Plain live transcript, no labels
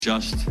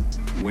Just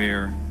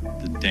wear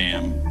the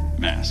damn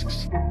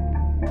masks.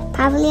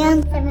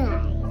 Pavilion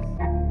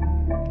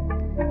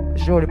 7.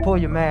 Shorty, pull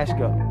your mask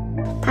up.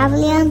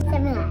 Pavilion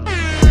 7.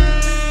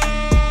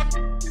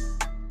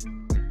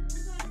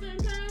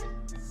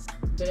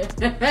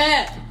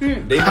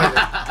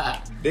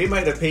 They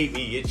might have paid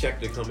me your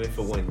check to come in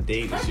for one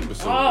day. This shit was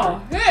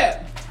so shit.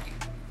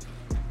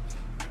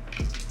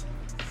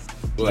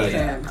 But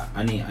Yeah,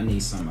 I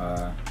need some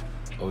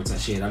overtime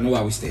shit. I know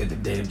why we stay at the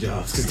damn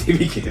jobs because they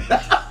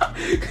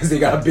because they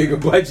got a bigger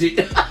budget.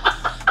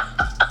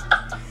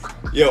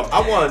 Yo, I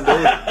want to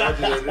know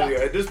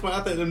at this point.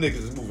 I think them niggas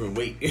is moving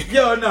weight.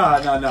 Yo,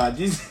 no.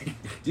 These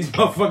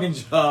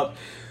motherfucking jobs,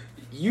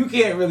 you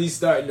can't really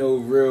start no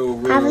real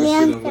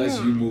shit unless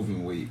you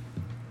moving weight.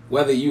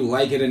 Whether you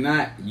like it or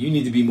not, you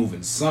need to be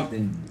moving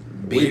something.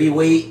 Baby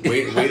weight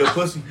or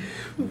pussy,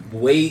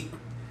 weight,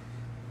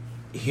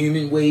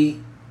 human weight.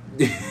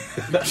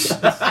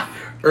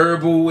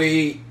 Herbal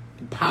weight,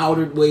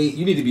 powdered weight.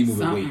 You need to be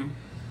moving weight.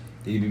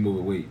 You need to be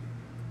moving weight.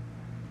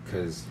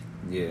 Cause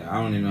I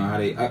don't even know how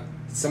they.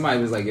 Somebody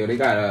was like, yo, they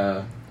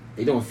got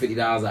they doing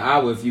 $50 an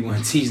hour if you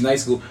want to teach night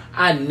school.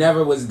 I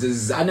never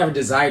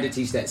desired to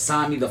teach that.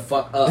 Sign me the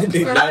fuck up. Not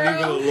even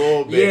a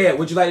little bit. Yeah,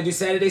 would you like to do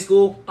Saturday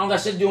school? I don't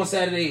got shit to do on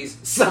Saturdays.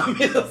 Sign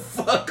me the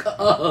fuck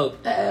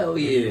up. Hell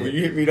yeah. When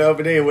you hit me the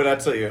other day, what I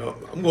tell you,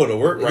 I'm going to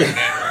work right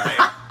now.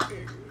 Right?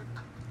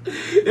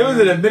 It was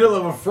in the middle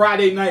of a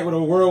Friday night when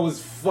the world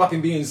was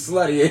fucking being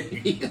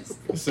slutty.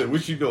 I said,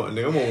 "What you doing,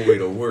 nigga? I'm on my way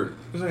to work."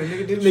 I was like,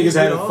 Them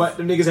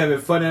niggas having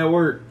fun at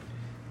work.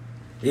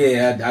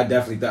 Yeah, I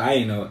definitely thought. I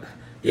ain't know.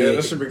 Yeah,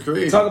 that should be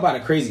crazy. Talk about a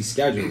crazy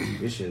schedule.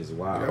 This shit is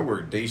wild. Yeah, I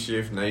work day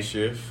shift, night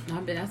shift.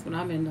 That's what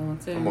I've been doing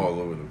too. I'm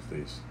all over those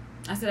days.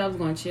 I said I was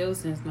going to chill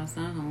since my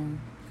son home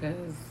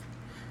because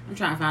I'm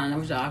trying to find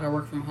another job. I can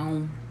work from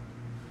home.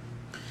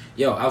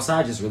 Yo,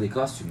 outside just really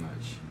costs too much.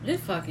 It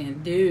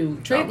fucking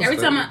do. Every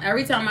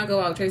time I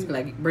go out, Tracy be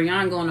like,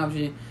 "Brian going out with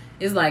you."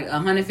 It's like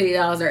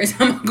 $150 every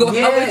time I go out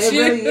with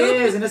you. Yeah, it really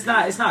is, and it's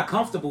not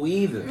comfortable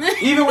either.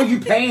 Even when you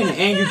paying it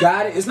and you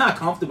got it, it's not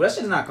comfortable. That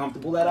shit's not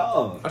comfortable at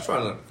all. I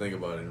try not to think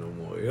about it no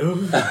more. Yo.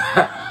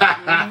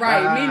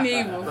 Right, me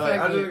neither. Like,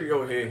 I just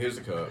go ahead. Here's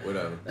the card.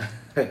 Whatever.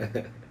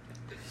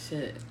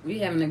 Shit, we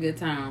having a good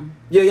time.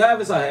 Yeah, y'all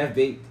ever saw Half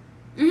Baked?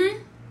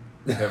 Mhm.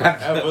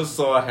 Ever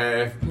saw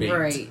Half Baked?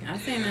 Right, I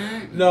seen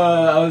that. No,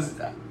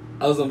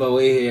 I was on my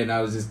way here and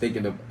I was just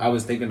thinking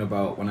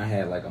about when I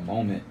had like a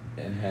moment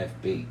in Half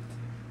Baked.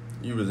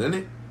 You was in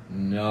it?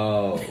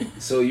 No.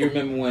 So you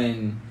remember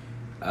when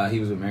he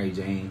was with Mary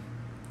Jane?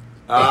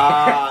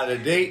 The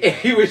date. And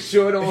he was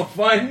short on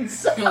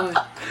funds. He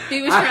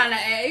was trying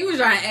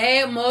to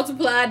add,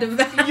 multiply,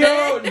 divide.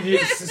 Yo,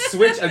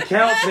 switch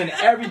accounts and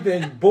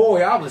everything.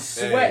 Boy, I was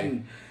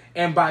sweating.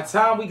 Hey. And by the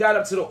time we got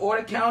up to the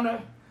order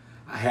counter,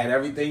 I had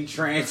everything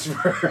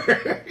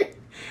transferred.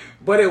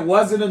 But it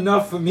wasn't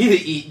enough for me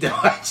to eat,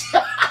 Dodge.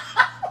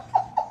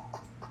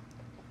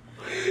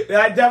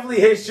 I definitely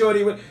hit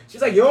Shorty with.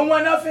 She's like, "You don't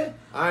want nothing?"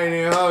 I ain't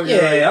even hungry.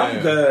 Yeah, right I'm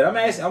now. good. I'm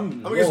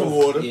gonna get some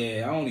water.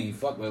 Yeah, I don't even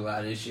fuck with a lot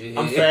of this shit.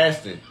 I'm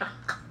fasting.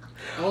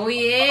 Oh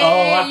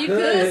yeah, you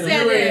could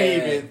say You that.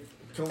 ain't even.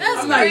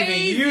 That's I'm not even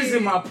crazy.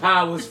 using my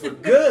powers for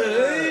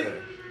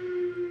good.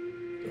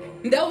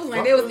 That was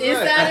like they was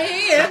inside of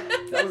here.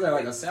 That was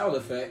like a sound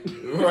effect.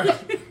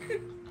 Right.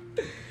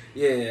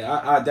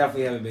 Yeah, I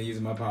definitely haven't been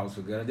using my powers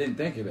for good. I didn't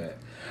think of that.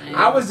 Man.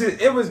 I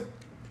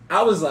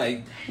was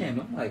like, damn.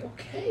 I'm like,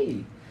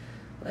 okay.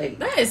 Like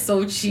That is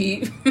so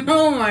cheap.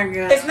 Oh my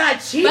god. it's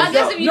not cheap. But I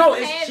guess if you don't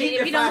it's have cheap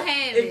it, if you don't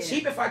have it's it.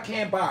 cheap if I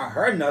can't buy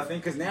her nothing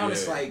because now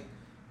it's Yeah. like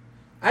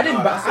I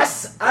didn't buy.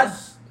 That's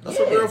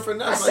a real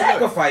finesse. I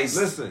sacrificed.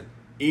 Listen,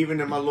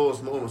 even in my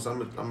lowest moments,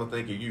 I'm gonna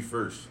think of you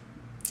first.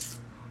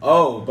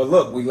 Oh, but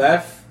look, we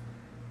left,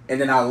 and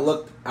then I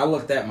looked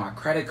at my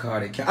credit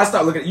card account. I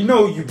started looking. You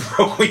know, you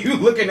broke when you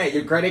looking at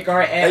your credit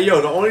card app. Hey,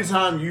 yo, the only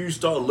time you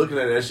start looking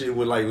at that shit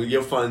with like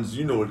your funds,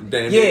 you know what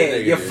the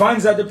damn Your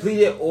funds are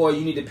depleted, or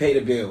you need to pay the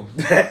bill.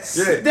 That's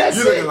you're it.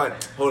 looking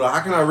like, hold on,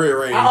 how can I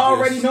rearrange? I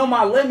already this? know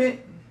my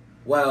limit.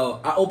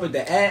 Well, I opened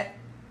the app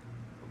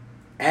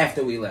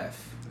after we left.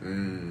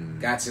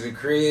 Got to the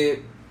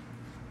crib,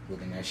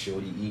 looking at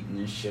Shorty eating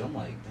and shit. I'm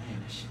like,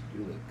 damn, that shit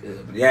do look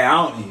good. But yeah,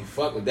 I don't even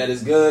fuck with that.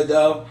 It's good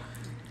though.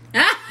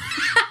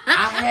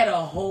 I had a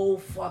whole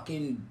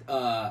fucking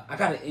I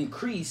got an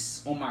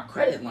increase on my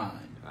credit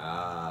line.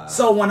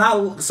 So when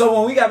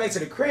we got back to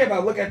the crib, I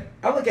look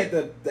at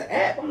the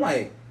app. I'm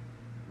like,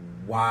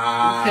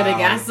 wow. Could have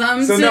got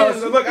something So too. no,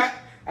 so look,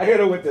 I hit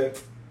her with the.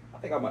 I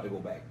think I'm about to go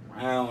back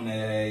around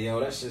that. Yo,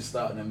 that shit's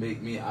starting to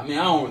make me. I mean,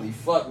 I don't really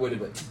fuck with it,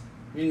 but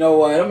you know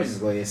what? I'm gonna just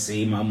go ahead and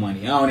save my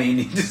money. I don't even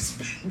need to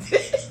spend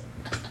it.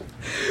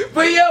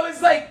 But yo,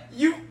 it's like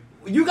you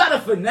gotta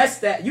finesse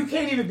that. You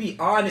can't even be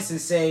honest and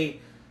say.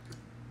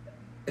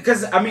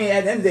 Because, I mean,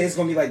 at the end of the day, it's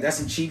going to be like, that's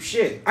some cheap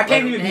shit. I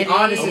can't even be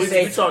honest and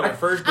say... We talking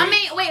first date? I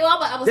mean, wait,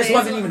 well, I was This saying,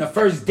 wasn't even a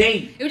first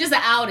date. It was just an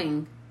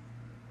outing.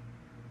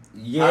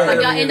 Yeah.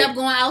 Like y'all end up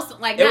going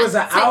out, like It was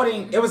an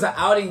outing. It was an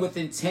outing with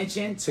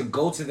intention to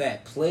go to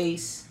that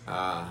place.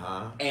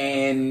 Uh-huh.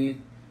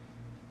 And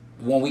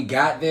when we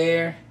got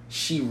there,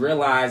 she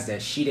realized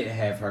that she didn't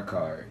have her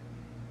card.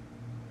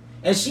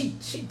 And she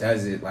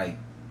does it like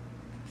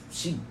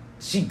she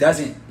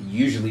doesn't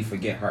usually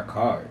forget her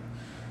card.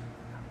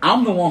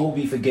 I'm the one who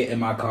be forgetting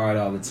my card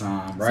all the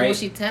time, right? So was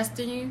she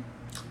testing you?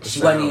 She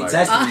wasn't even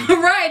testing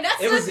me. Right,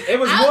 It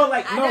was more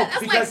like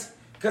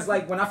because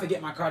like when I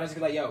forget my card, I just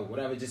be like, yo,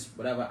 whatever,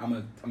 I'm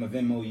a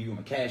Venmo you, I'm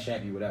a Cash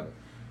App you, whatever.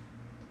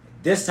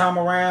 This time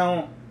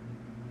around,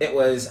 it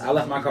was I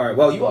left my card.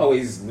 Well, you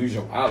always lose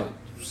your wallet,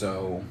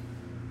 so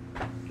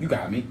you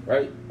got me,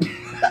 right?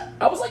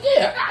 I was like,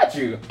 yeah, I got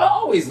you. I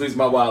always lose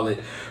my wallet.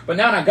 But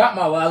now that I got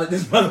my wallet,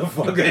 this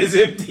motherfucker is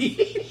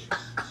empty.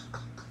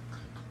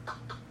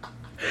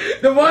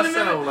 That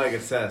sound like a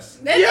test.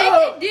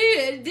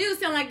 It do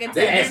sound like a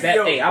test.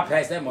 I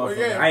passed that motherfucker.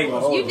 Yeah, I ain't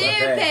gonna hold you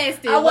did pass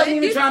it. I wasn't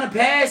even trying to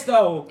pass,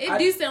 though. It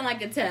do sound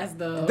like a test,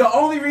 though. The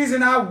only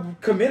reason I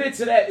committed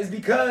to that is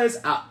because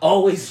I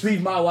always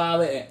leave my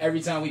wallet, and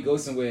every time we go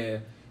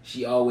somewhere,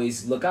 she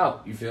always look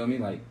out. You feel me?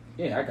 Like,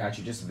 yeah, I got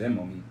you. Just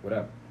Venmo me.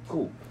 Whatever.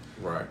 Cool.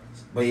 Right.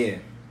 But yeah,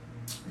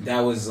 that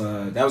was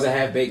a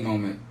half-baked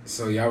moment.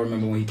 So y'all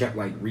remember when he kept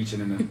like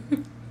reaching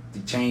in the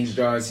change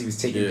jars? He was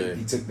taking. Yeah.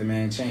 He took the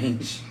man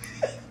change.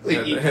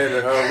 Had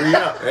to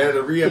re-up. Had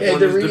to re-up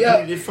on his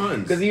depleted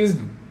funds. Because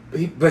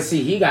but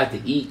see, he got to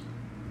eat.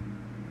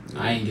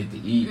 I ain't get to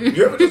eat.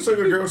 You ever just took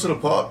a girl to the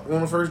park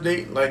on the first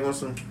date? Like on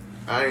some,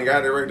 I ain't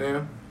got it right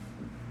now.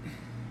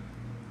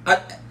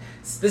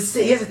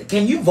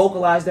 Can you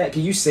vocalize that?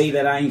 Can you say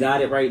that I ain't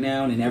got it right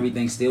now and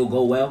everything still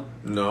go well?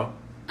 No.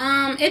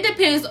 It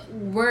depends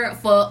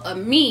for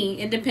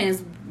me, it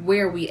depends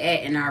where we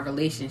at in our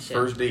relationship.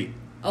 First date.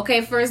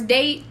 Okay, first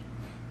date.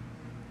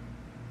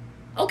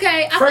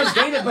 Okay. First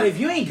date, but if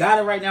you ain't got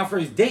it right now,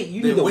 first date,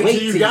 you need to wait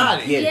till you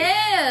got it.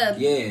 Yeah.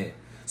 Yeah.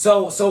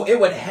 So it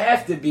would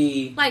have to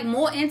be like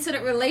more into the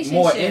relationship.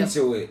 More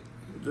into it.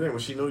 Yeah, when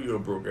she know you a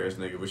broke ass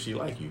nigga, but she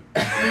like you.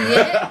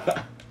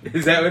 Yeah.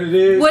 Is that what it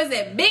is? Was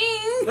it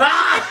Bing?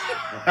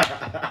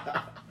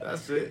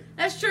 That's it.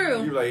 That's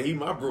true. You like, he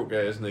my broke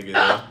ass nigga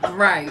now.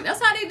 Right.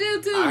 That's how they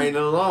do too. I ain't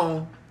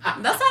alone.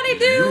 That's how they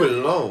do. You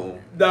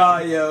alone. Nah,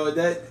 yo,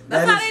 that's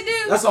how they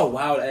do. That's a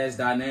wild ass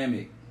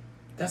dynamic.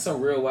 That's a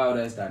real wild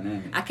ass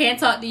dynamic. I can't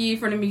talk to you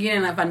from the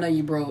beginning if I know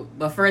you broke.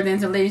 But further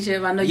into the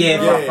relationship, I know you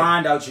broke. Yeah, if I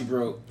find out you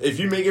broke. If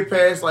you make it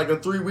past like a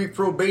 3-week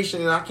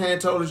probation and I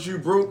can't tell that you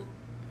broke,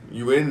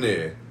 you in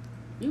there.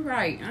 You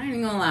right. I ain't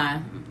even gonna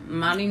lie. I'm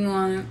not even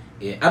gonna.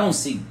 Yeah, I don't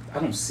seek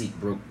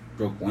broke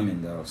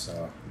women though.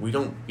 So we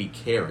don't be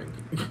caring.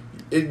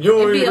 You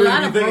don't even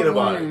really be thinking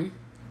about it.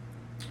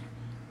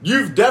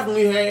 You've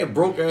definitely had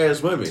broke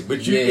ass women,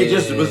 but it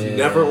just was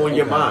never on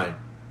your mind.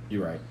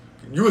 You're right.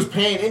 You was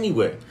paying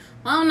anyway.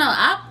 I don't know.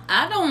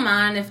 I don't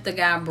mind if the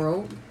guy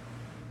broke.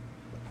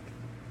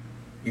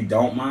 You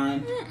don't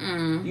mind?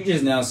 Mm-mm. You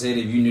just now said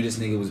if you knew this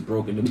nigga was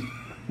broke in the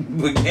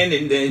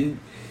beginning, then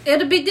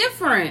it'll be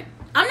different.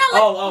 I'm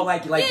not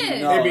like yeah.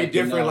 You know, it'd be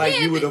different. Like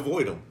you would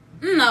avoid him.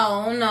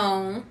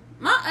 No.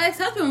 My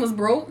ex-husband was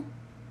broke.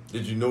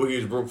 Did you know he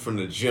was broke from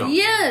the jump?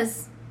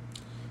 Yes.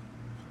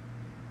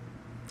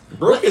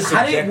 Broke is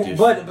subjective.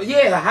 But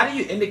yeah, how do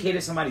you indicate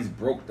if somebody's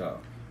broke though?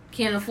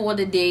 Can't afford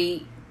a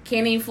date.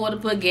 Can't even afford to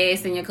put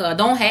gas in your car.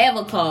 Don't have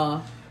a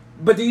car.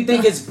 But do you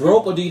think it's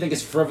broke or do you think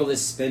it's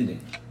frivolous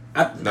spending?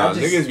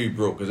 Niggas be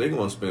broke because they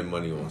gonna spend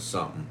money on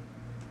something.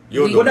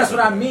 Well, that's what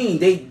I mean.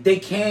 They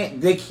can't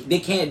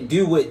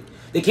do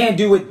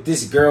what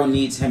this girl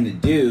needs him to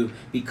do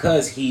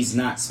because he's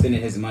not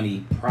spending his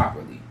money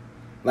properly.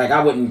 Like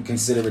I wouldn't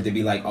consider it to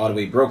be like all the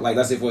way broke. Like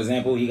let's say for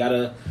example he got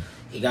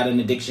an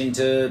addiction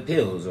to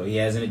pills or he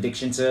has an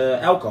addiction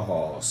to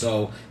alcohol.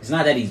 So it's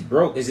not that he's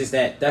broke. It's just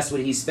that's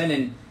what he's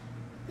spending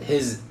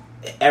his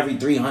every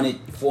 $300,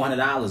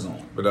 $400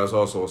 on. But that's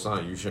also a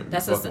sign you shouldn't.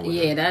 That's be fucking with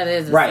him. that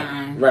is a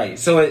sign. Right.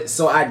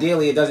 So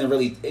ideally, it doesn't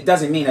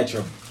mean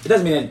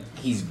that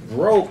he's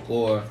broke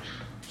or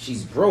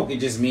she's broke. It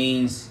just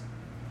means,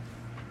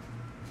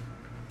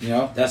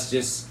 that's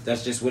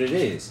just what it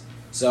is.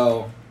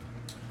 So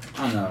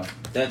I don't know.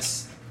 That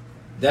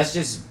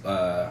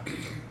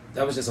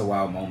was just a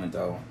wild moment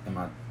though in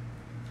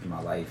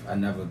my life. I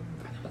never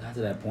got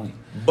to that point.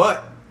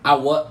 But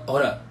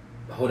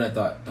Hold that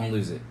thought. Don't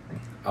lose it.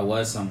 I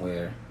was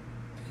somewhere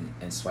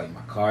and swiped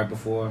my card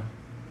before,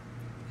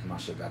 and my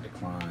shit got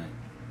declined.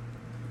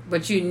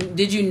 But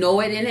did you know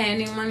it didn't have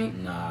any money?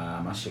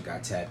 Nah, my shit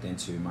got tapped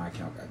into. My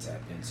account got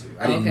tapped into.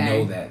 I didn't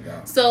know that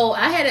though. So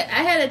I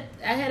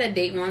had a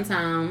date one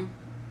time,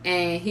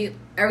 and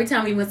every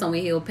time we went somewhere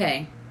he'll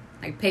pay,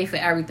 like pay for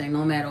everything,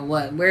 no matter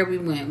what. Where we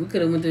went, we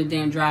could have went to the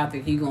damn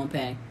drive-thru. He gonna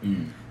pay.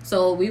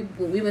 So we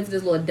went to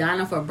this little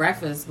diner for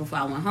breakfast before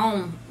I went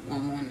home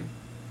one morning.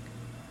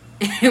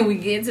 And we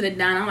get to the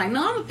diner. I'm like,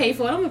 no, I'm gonna pay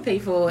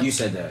for it. You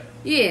said that.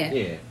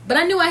 Yeah. But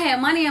I knew I had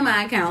money in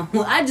my account.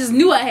 Well, I just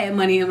knew I had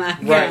money in my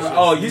account. Right.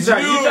 Oh, you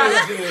trying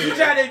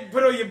to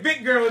put on your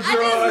big girl drawers.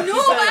 I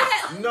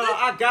just knew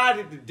I got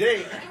it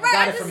today. Right,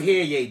 got it from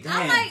here, yeah.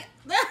 Damn. I'm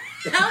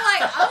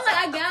like,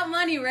 I got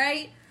money,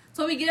 right?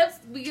 So we get up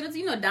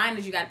to,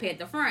 diners you gotta pay at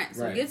the front.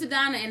 So we get to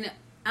diner and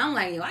I'm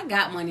like, yo, I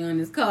got money on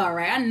this car,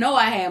 right? I know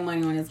I had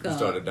money on this car. You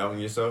started doubting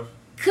yourself?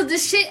 Cause the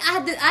shit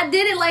I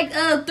did it like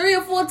 3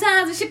 or 4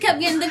 times. The shit kept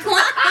getting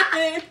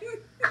declined.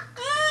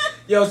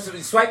 Yo,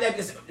 swipe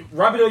that.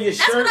 Rub it on your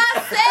shirt. That's what I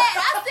said.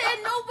 I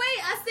said no way.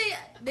 I said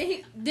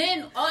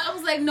then I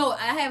was like, no,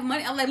 I have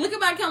money. I'm like, look at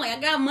my account. Like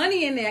I got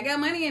money in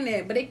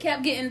there. But it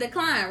kept getting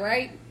declined,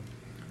 right?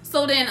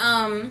 So then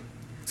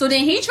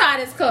he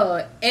tried his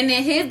card, and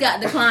then his got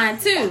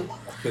declined too.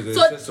 Because the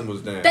system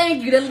was down.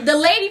 Thank you. The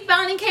lady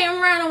finally came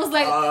around and was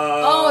like,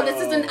 "Oh,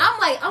 this is an." I'm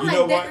like, you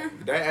know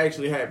what? That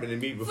actually happened to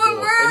me before, For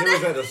real? and it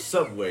was at a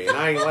Subway, and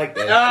I ain't like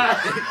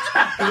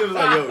that. It was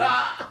like, yo,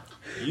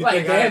 you like,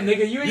 think damn,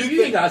 nigga, you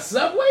ain't got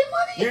Subway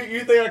money?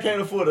 You think I can't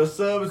afford a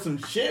sub and some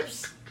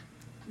chips?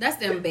 That's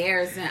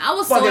embarrassing. I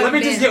was Fuck so it, let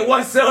me just get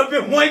one sub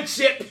and one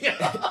chip.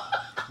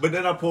 But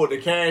then I pulled the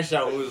cash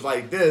out. It was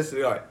like this.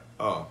 And they're like,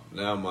 oh,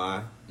 now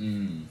mine.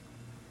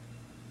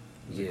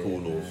 It's a cool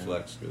little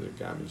flex because it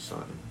got me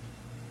something.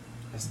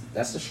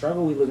 That's the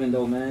struggle we live in,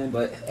 though, man.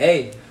 But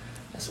hey,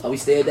 that's why we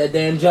stay at that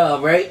damn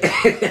job, right?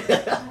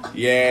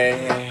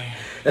 Yeah.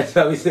 That's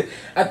why we stay.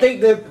 I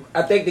think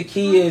the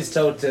key is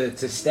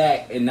to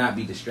stack and not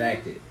be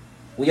distracted.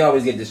 We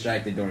always get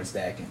distracted during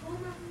stacking.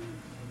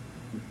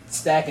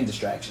 Stacking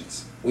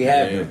distractions. We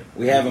have them.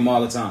 We have them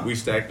all the time. We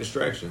stack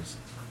distractions.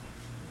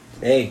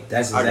 Hey,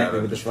 that's exactly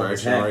what the fuck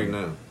is happening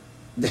right now.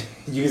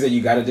 You said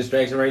you got a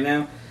distraction right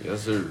now?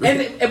 Yes, sir.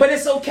 But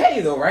it's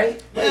okay though,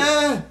 right?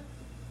 Yeah.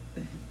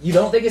 You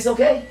don't think it's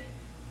okay?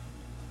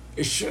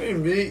 It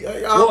shouldn't be.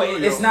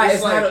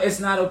 It's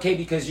not okay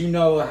because you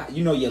know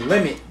your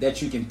limit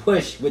that you can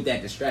push with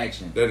that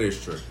distraction. That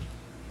is true.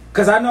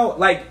 Cause I know,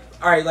 like,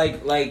 all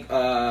right,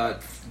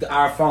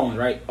 our phones,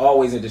 right?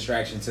 Always a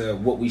distraction to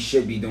what we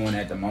should be doing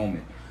at the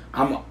moment.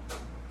 I'm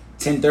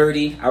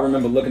 10:30. I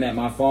remember looking at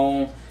my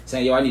phone,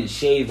 saying, "Yo, I need to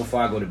shave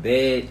before I go to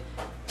bed."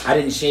 I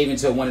didn't shave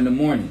until 1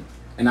 a.m,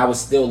 and I was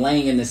still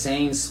laying in the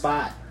same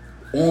spot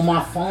on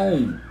my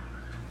phone,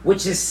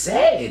 which is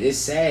sad. It's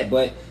sad,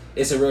 but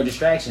it's a real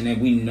distraction,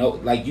 and we know,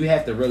 like, you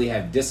have to really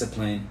have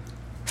discipline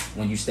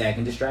when you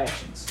stacking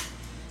distractions.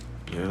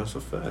 Yeah, that's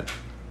a fact.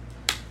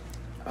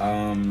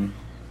 Let's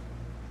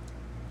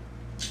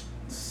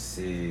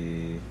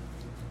see.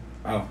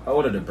 Oh, I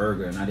ordered a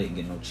burger and I didn't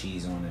get no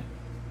cheese on it.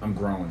 I'm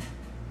growing.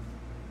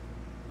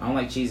 I don't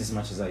like cheese as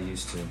much as I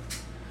used to.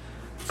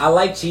 I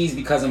like cheese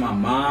because of my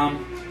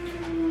mom.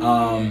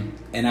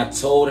 And I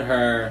told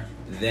her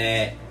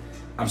that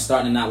I'm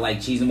starting to not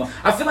like cheese anymore.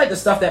 I feel like the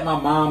stuff that my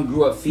mom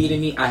grew up feeding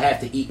me, I have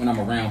to eat when I'm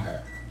around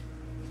her.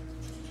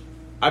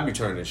 I be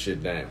turning this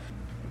shit down.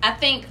 I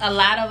think a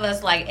lot of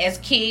us, like, as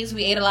kids,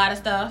 we ate a lot of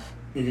stuff.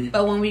 Mm-hmm.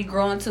 But when we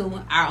grow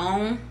into our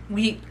own,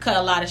 we cut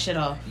a lot of shit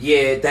off.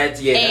 Yeah, that's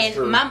true. You know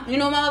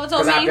what my mother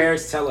told me? Because our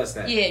parents tell us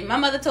that. Yeah, my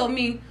mother told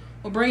me,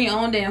 well, bring your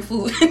own damn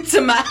food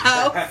to my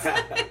house.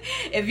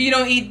 If you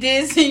don't eat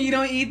this, and you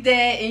don't eat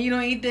that, and you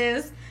don't eat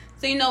this.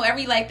 So,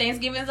 every, like,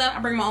 Thanksgiving stuff, I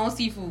bring my own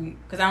seafood.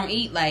 Because I don't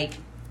eat, like,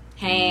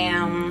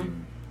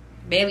 ham,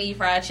 barely eat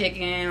fried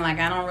chicken. Like,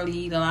 I don't really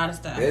eat a lot of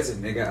stuff. There's a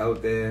nigga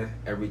out there,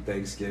 every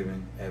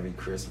Thanksgiving, every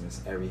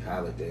Christmas, every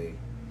holiday,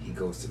 he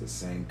goes to the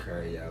same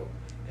carryout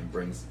and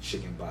brings a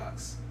chicken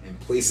box and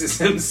places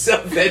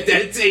himself at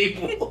that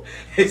table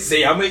and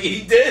say, I'm going to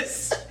eat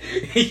this.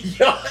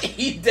 Y'all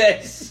eat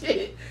that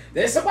shit.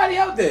 There's somebody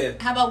out there.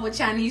 How about with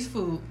Chinese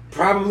food?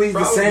 Probably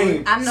the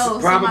same. I know.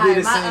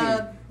 Probably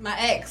same. My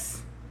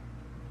ex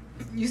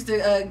used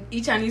to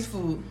eat Chinese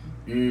food.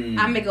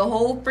 I make a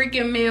whole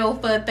freaking meal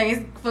for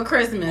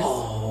Christmas,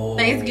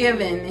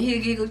 Thanksgiving. He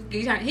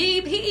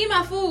eat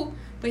my food,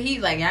 but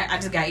he's like, I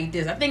just gotta eat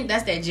this. I think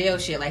that's that jail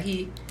shit. Like,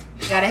 he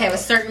gotta have a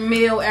certain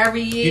meal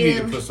every year. He need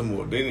to put some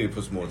more. They need to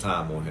put some more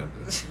time on him.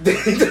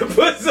 They need to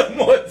put some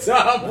more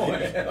time on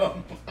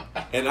him.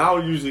 And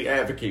I'll usually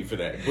advocate for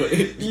that, but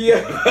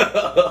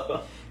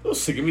yeah, I'm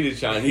sick of me the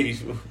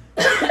Chinese. on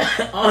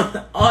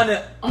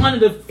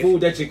the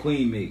food that your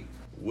queen made.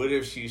 What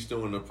if she's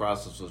still in the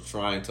process of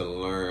trying to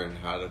learn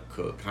how to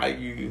cook? How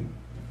you?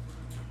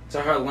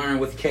 Tell her learn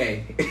with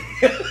K.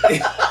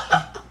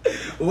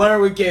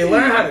 Learn with K.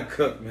 Learn how to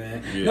cook,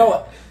 man. Yeah.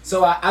 No,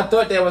 so I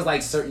thought there was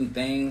like certain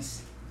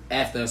things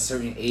after a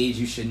certain age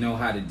you should know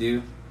how to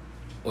do,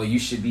 or you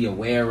should be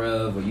aware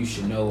of, or you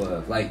should know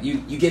of. Like you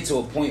get to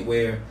a point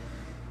where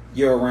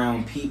you're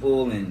around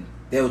people and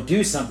they'll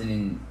do something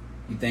and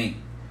you think,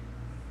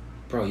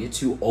 bro, you're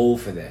too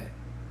old for that,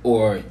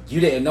 or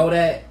you didn't know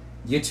that.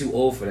 You're too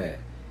old for that.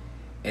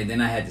 And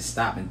then I had to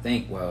stop and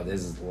think, well,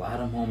 there's a lot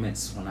of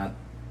moments when I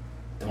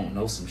don't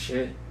know some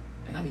shit.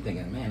 And I be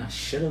thinking, man, I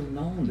should have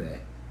known that.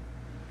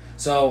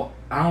 So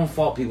I don't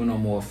fault people no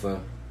more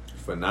for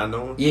not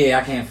knowing? Yeah,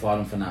 I can't fault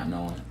them for not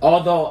knowing.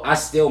 Although I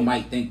still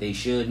might think they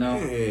should know.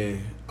 Yeah.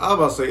 I was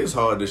about to say, it's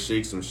hard to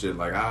shake some shit.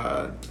 Like,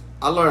 I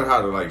learned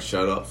how to, like,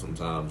 shut up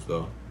sometimes,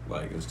 though.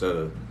 Like, instead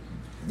of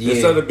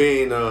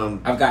being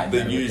I've got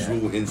the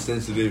usual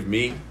insensitive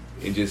me.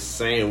 And just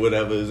saying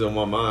whatever is on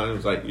my mind. It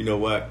was like, you know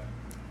what?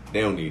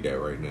 They don't need that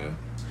right now.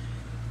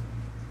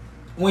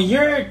 When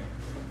you're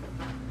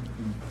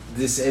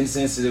this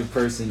insensitive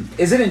person,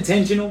 is it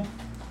intentional?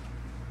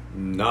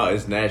 No,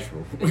 it's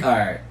natural. All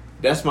right.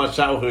 That's my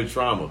childhood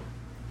trauma.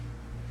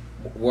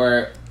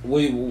 What do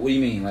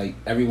you mean? Like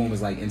everyone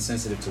was like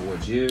insensitive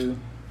towards you?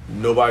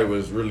 Nobody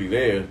was really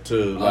there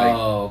to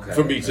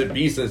for me to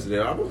be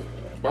sensitive. I was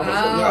by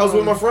myself. I was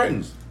with my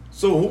friends.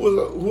 So who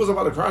was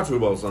about to cry to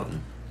about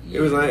something? Yeah.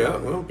 It was like,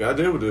 oh, well,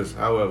 gotta deal with this.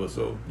 However,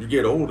 so you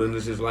get older and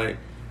it's just like,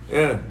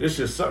 yeah, this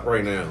just suck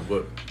right now.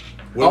 But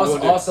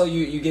also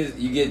you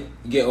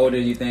get older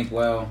and you think,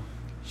 well,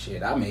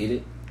 shit, I made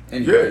it.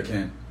 Anybody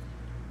can.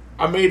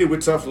 I made it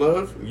with tough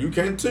love. You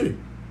can too.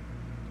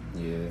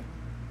 Yeah.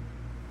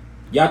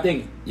 Y'all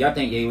think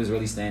Ye was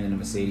really staying in the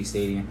Mercedes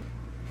Stadium?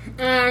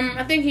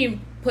 I think he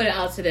put it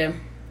out to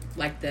them,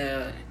 I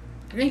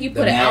think he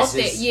put it out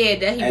there. Yeah,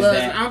 that he was.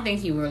 I don't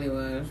think he really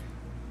was.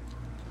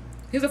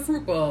 He's a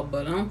fruit ball,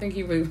 but I don't think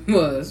he really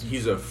was.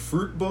 He's a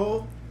fruit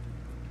ball?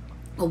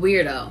 A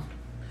weirdo.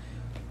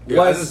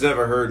 Yeah, I just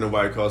never heard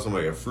nobody call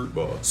somebody a fruit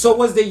ball. So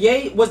was the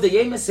Ye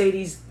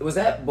Mercedes, was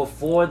that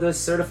before the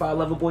Certified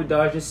Lover Boy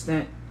Dodger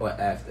stint or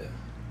after?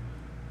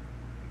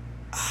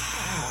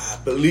 I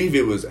believe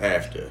it was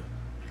after.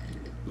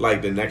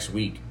 Like the next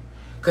week.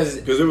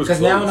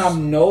 Because now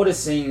I'm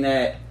noticing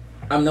that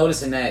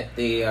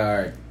they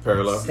are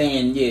parallel.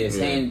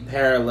 Staying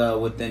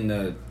parallel within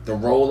the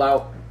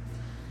rollout.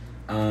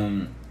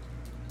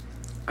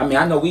 I mean,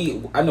 I know we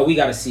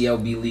got a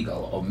CLB leak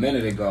a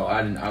minute ago.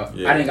 I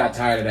didn't got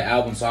tired of the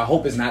album, so I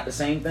hope it's not the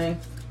same thing.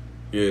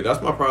 Yeah,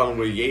 that's my problem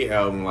with Ye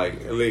album.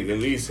 Like at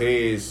least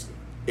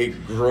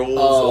it grows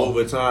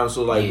over time.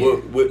 So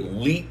what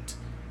leaked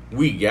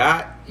we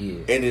got,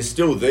 and it's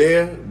still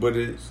there, but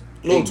it's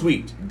a little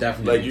tweaked.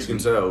 Definitely, like you can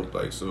tell.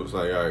 Like so, it's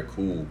like all right,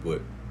 cool.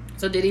 But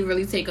so did he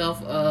really take off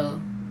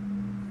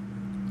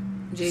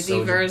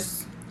Jay-Z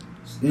verse?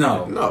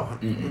 No. No.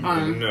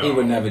 He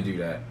would never do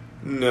that.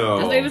 No.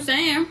 That's what he was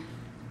saying.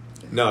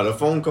 No, the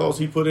phone calls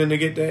he put in to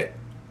get that.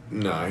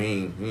 Nah, he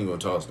ain't gonna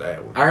toss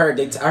that one. I heard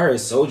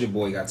Soulja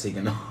Boy got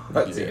taken off.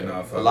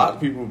 A lot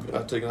of people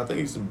got taken. I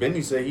think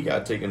Benny said he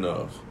got taken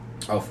off.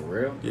 Oh, for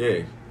real?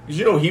 Yeah,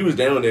 because he was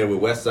down there with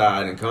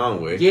Westside and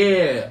Conway.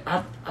 Yeah,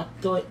 I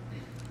thought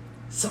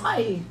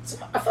somebody.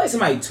 I feel like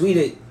somebody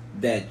tweeted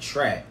that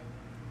track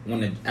when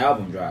the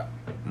album dropped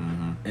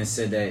and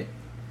said that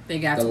they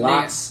got the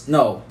Locks.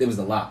 No, it was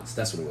the Locks.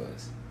 That's what it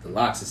was. The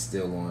Locks is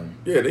still on.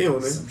 Yeah, they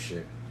on there. Some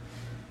shit.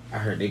 I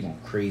heard they going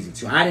crazy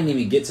too. I didn't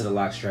even get to the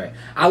Locks track.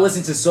 I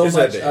listened to so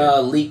much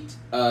leaked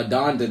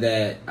Donda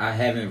that I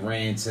haven't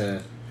ran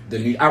to the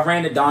new. I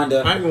ran to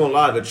Donda. I ain't gonna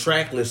lie, the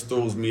track list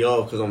throws me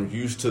off because I'm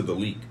used to the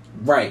leak.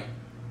 Right,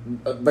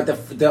 but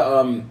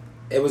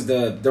it was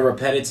the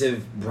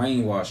repetitive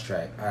brainwash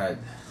track.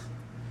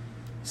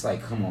 It's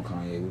like, come on,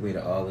 Kanye, we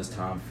waited all this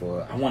time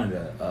for. I wanted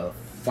a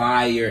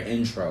fire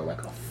intro,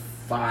 like a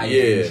fire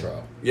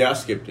intro. Yeah, I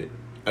skipped it.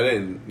 I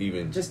didn't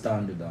even just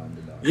Donda.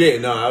 Yeah,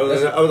 no, I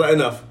was like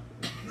enough.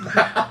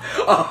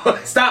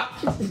 Oh, stop!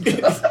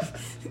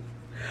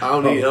 I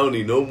don't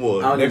need no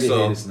more. I don't Next need to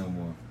hear song. this no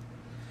more.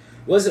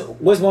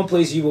 What's one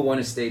place you would want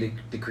to stay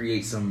to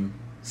create some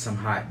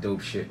hot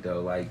dope shit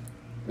though? Like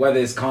whether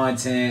it's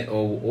content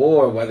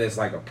or whether it's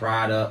like a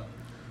product.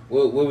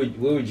 Where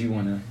would you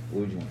want to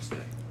stay?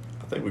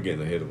 I think we're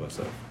getting ahead of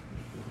ourselves.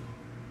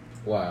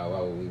 Why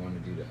would we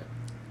want to do that?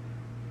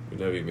 We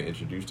never even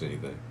introduced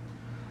anything.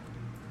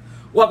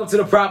 Welcome to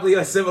the Properly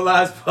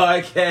Uncivilized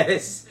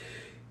Podcast.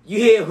 You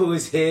hear who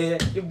is here?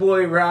 Your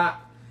boy Rock,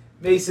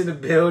 Mace in the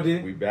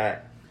building. We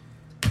back.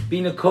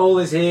 B Nicole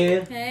is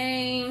here.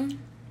 Hey.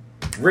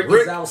 Rick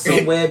is out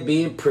somewhere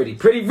being pretty.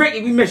 Pretty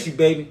Ricky, we miss you,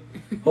 baby.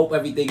 Hope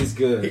everything is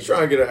good. He's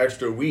trying to get an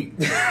extra week.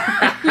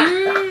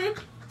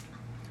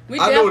 We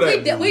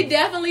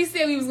definitely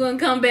said we was gonna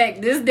come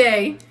back this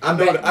day. I'm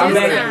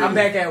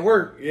back at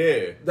work.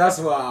 Yeah. That's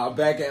why I'm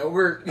back at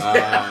work.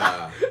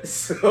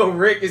 So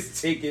Rick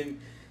is taking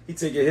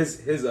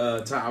his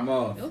time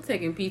off. You're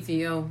taking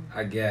PTO.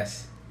 I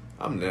guess.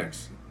 I'm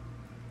next.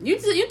 You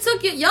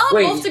took it. Y'all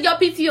both took your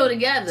PTO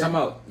together. Time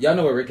out. Y'all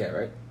know where Rick at,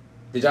 right?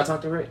 Did y'all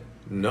talk to Rick?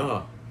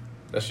 No.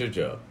 That's your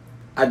job.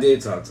 I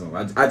did talk to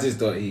him. I just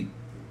thought he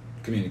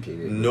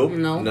communicated. Nope.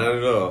 No. Not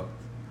at all.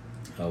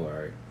 Oh, all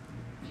right.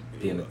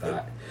 Being a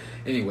thought.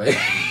 Anyway.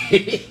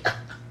 He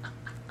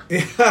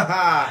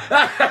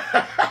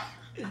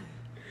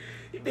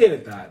being a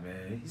thought,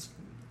 man. He's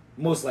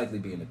most likely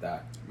being a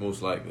thought.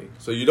 Most likely.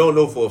 So you don't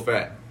know for a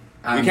fact.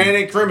 You can't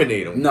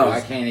incriminate him. No,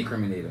 I can't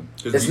incriminate him.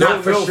 It's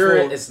not for sure.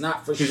 It's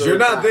not for sure. Because you're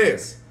not there.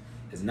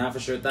 It's not for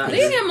sure thoughts.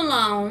 Leave him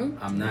alone.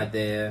 I'm not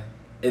there.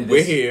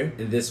 We're here.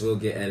 And this will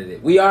get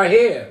edited. We are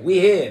here. We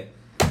here.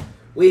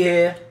 We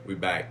here. We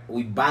back.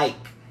 We bike.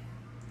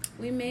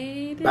 We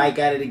made it. Bike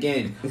at it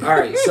again. All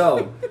right.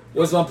 So,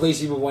 what's one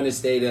place you would want to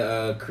stay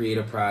to create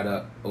a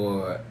product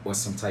or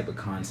some type of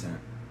content?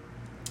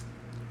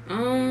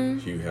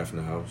 Hugh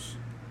Hefner house.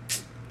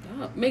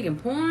 Making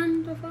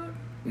porn? The fuck?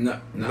 No,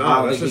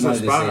 I don't think he wanted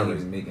to say he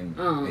was making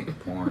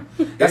porn.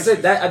 That's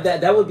it.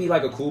 That would be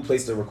like a cool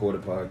place to record a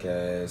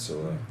podcast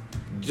or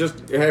just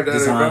have that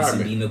design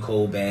some environment. B.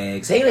 Nicole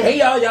bags. Hey,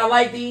 y'all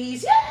like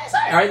these? Yes.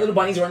 All right, little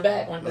bunnies run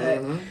back.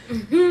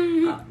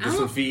 Get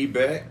some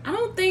feedback. I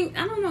don't think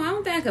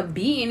I could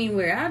be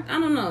anywhere. I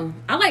don't know.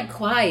 I like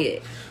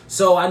quiet.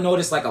 So I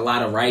noticed like a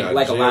lot of writing,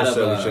 like a lot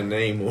of your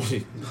name on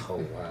it.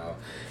 Oh wow!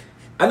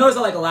 I noticed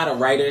like a lot of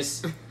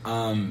writers,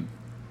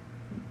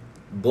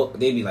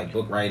 they be like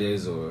book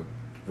writers or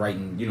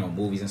writing,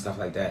 movies and stuff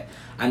like that.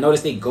 I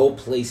noticed they go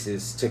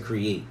places to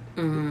create,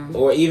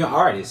 or even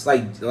artists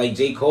like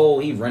J. Cole.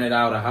 He rented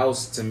out a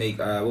house to make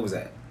what was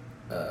that?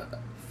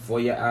 For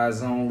Your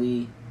Eyes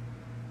Only.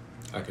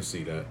 I can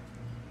see that.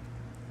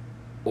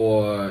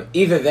 Or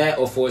either that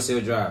or Forest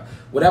Hill Drive.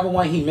 Whatever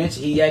one he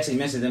mentioned, he actually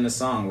mentioned in the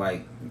song,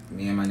 like,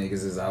 me and my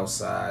niggas is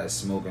outside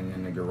smoking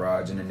in the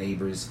garage and the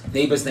neighbors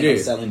think I'm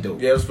selling dope.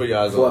 Yeah, it's For Your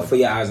Eyes Only. For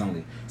Your Eyes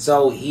Only.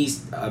 So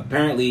he's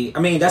apparently,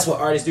 that's what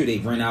artists do. They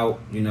rent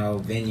out,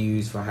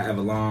 venues for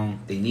however long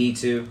they need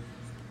to.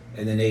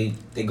 And then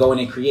they go in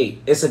and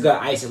create. It's a good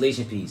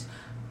isolation piece.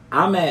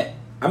 I'm in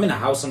the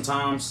house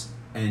sometimes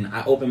and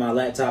I open my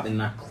laptop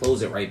and I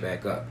close it right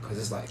back up. Because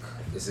it's like,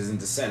 this isn't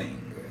the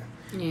setting.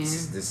 Yeah.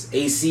 This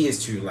AC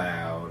is too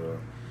loud, or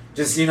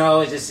just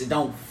it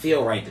don't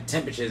feel right. The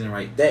temperature isn't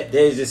right.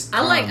 There's just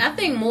I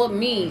think more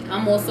me.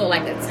 I'm also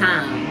like a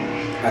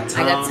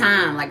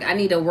time. Like I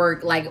need to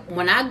work. Like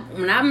when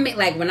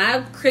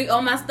I create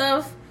all my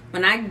stuff.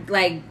 When I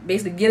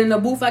basically get in the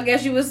booth, I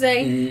guess you would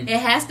say, it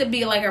has to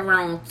be like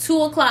around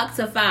 2:00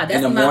 to 5. That's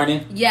in the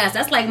morning. Yes,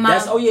 that's like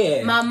my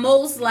my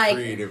most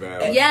creative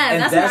hour.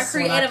 Yeah, that's my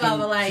creative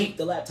hour. Like keep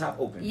the laptop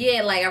open.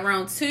 Yeah, like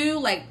around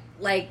 2,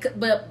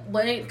 but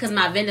because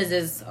my vendors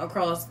is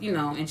across,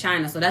 in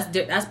China, so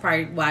that's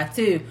probably why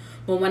too.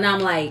 But when I'm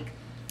like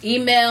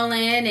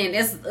emailing and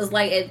it's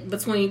like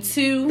between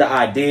 2, the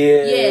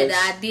ideas. Yeah, the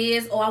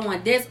ideas. Oh, I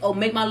want this. Oh,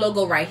 make my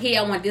logo right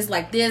here. I want this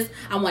like this.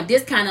 I want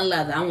this kind of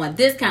leather. I want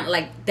this kind of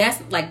that's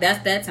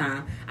that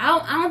time. I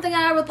don't think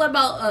I ever thought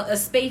about a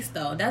space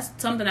though. That's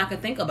something I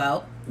could think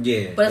about.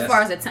 Yeah. But as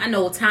far as I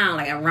know time,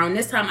 like around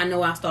this time, I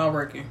know I start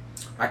working.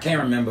 I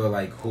can't remember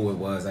who it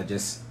was. I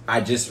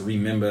just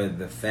remember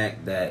the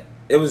fact that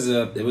it was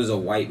a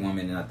white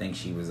woman, and I think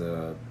she was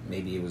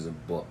maybe it was a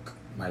book,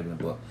 might have been a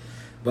book,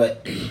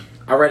 but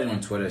I read it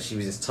on Twitter. She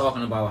was just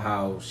talking about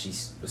how she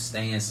was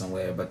staying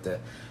somewhere, but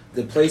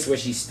the place where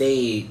she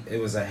stayed,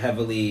 it was a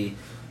heavily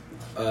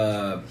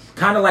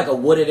kind of like a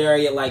wooded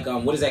area, like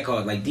what is that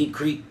called, like Deep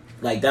Creek.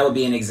 Like that would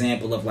be an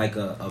example of like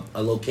a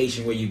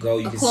location where you go,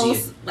 you can see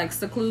it. Like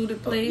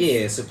secluded place.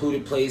 Yeah,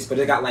 secluded place, but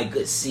it got like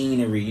good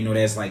scenery.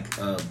 There's like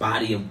a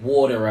body of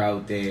water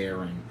out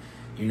there, and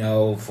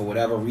for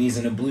whatever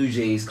reason the blue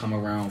jays come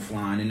around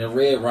flying, and the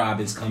red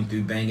robins come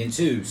through banging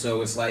too.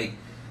 So it's like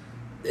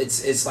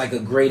it's like a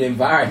great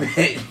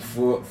environment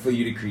for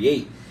you to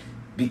create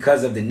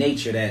because of the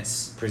nature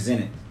that's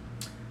presented.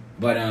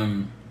 But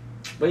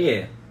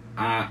yeah,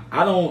 I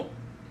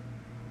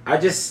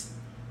just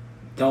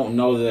don't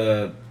know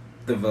the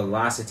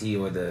velocity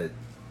or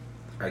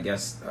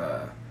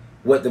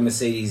what the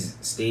Mercedes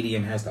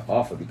Stadium has to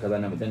offer, because I've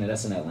never been there.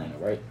 That's in Atlanta,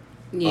 right?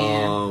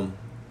 Yeah.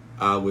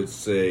 I would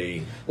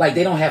say like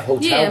they don't have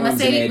hotel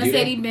rooms in there,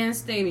 Mercedes-Benz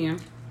Stadium.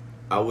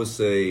 I would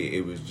say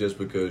it was just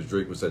because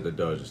Drake was at the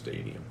Dodger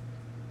Stadium,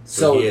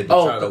 so he had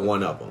to try to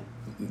one up him.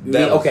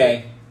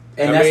 Okay.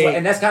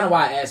 And that's kind of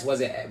why I asked, was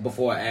it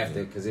before or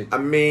after? Because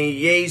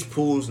Ye's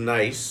pool's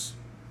nice.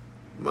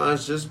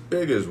 Mine's just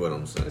bigger is what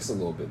I'm saying. It's a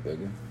little bit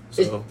bigger.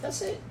 So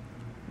that's it.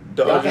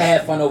 Y'all can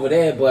have fun over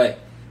there, but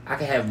I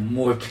can have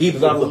more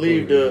people. I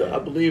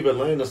believe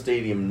Atlanta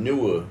Stadium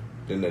newer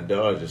than the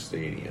Dodger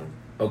Stadium.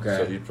 Okay.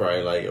 So he's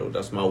probably like, yo,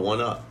 that's my one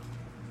up.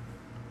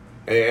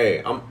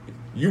 Hey,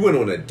 you went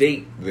on a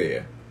date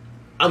there.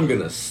 I'm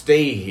gonna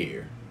stay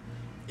here,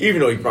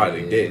 even though he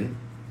probably didn't.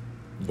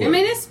 But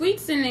it's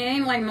suites in there,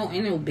 ain't like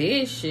no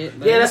bed shit.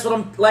 But yeah, that's what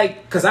I'm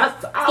like. Cause I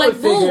would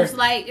figure booths,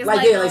 like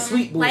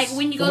suite booths, like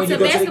when you go to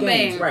basketball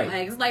game, right?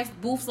 Like it's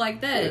like booths like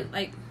that,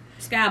 like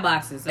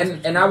skyboxes.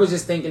 And I was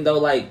just thinking though,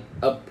 like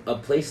a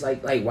place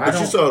like why? But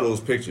you saw those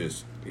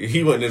pictures.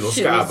 He wasn't in no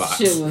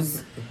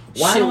skybox.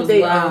 Why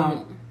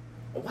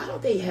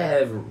don't they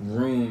have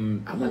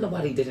room? I wonder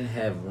why they didn't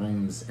have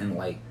rooms in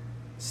like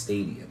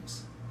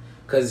stadiums.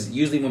 Because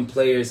usually when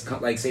players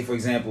come, like say for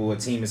example, a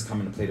team is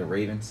coming to play the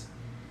Ravens.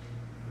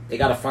 They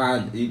gotta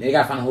find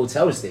a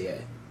hotel to stay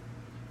at.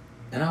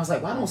 And I was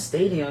like, why don't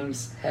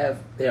stadiums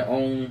have their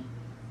own,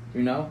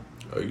 Oh,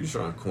 you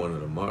trying to corner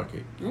the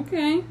market.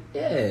 Okay.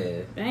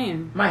 Yeah.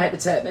 Damn. Might have to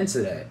tap into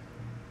that.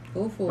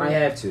 Go for Might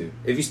it. have to.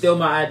 If you steal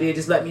my idea,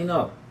 just let me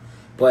know.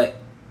 But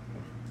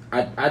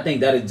I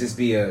think that'd just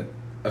be a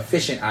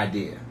efficient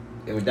idea.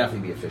 It would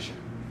definitely be efficient.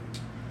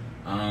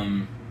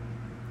 What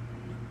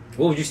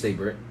would you stay,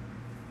 Britt?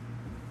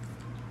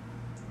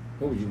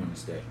 What would you want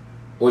to stay?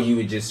 Or you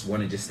would just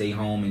want to just stay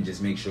home and just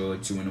make sure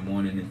 2 in the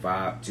morning and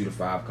 2 to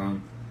 5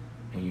 come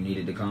when you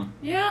needed to come?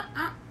 Yeah,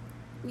 I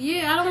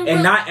don't.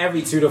 And not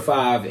every 2 to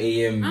 5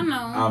 a.m. I know.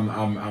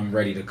 I'm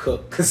ready to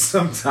cook, because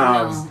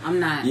sometimes No, I'm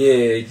not.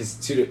 Yeah,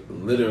 because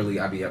literally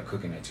I be up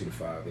cooking at 2 to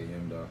 5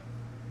 a.m. though.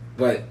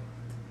 But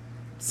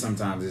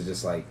sometimes it's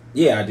just like,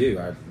 yeah, I do.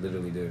 I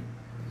literally do.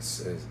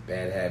 It's a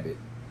bad habit.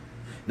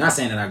 Not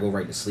saying that I go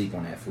right to sleep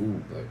on that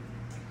food, but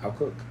I'll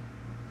cook.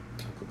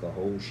 I'll cook a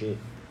whole shit.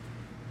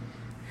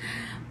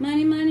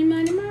 Money, money,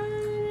 money,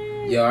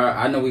 money. Yo,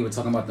 I know we were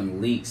talking about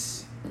them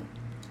leaks.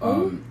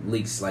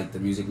 Leaks, like the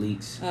music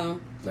leaks. Oh.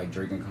 Like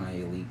Drake and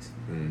Kanye leaks.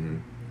 Mm-hmm.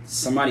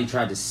 Somebody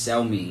tried to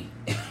sell me.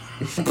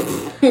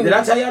 Did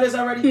I tell y'all this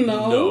already?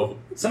 No.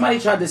 Somebody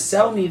tried to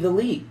sell me the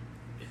leak.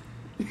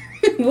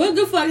 What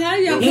the fuck? How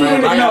y'all? He didn't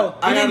even know.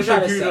 I got a try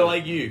to computer sell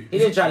like you. He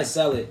didn't try to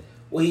sell it.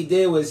 What he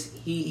did was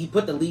he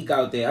put the leak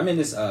out there. I'm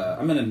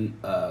in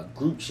a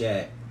group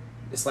chat.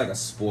 It's like a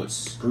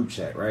sports group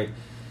chat, right?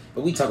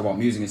 But we talk about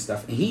music and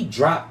stuff. And he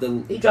dropped the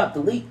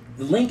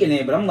link in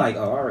there. But I'm like,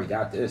 oh, I already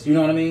got this. You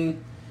know what I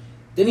mean?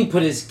 Then he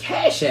put his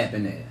Cash App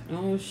in there.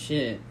 Oh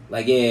shit!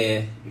 Like,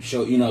 yeah,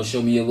 show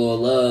me your little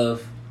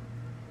love.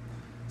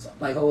 So I'm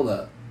like, hold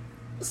up,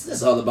 what's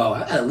this all about?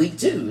 I got a leak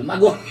too. Am I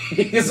going?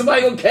 Is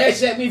somebody gonna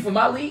Cash App me for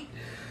my leak?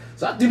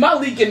 So I do my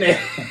leak in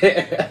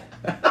there.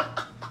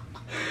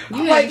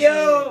 I'm like,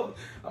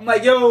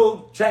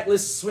 yo, track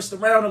list switched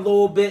around a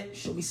little bit.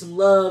 Show me some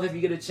love if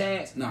you get a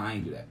chance. No, I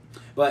ain't do that.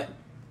 But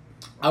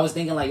I was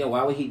thinking like, yo,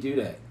 why would he do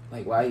that?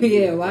 Like, why?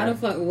 Why the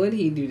fuck would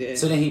he do that?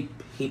 So then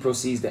he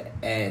proceeds to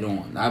add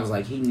on. I was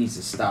like, he needs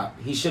to stop.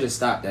 He should have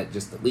stopped at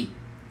just the leak.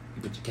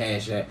 You put your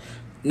Cash App.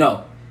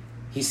 No,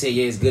 he said,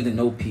 yeah, it's good to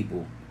know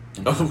people.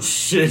 Oh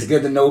shit! It's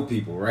good to know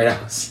people, right?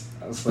 I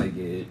was like,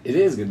 yeah, it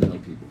is good to know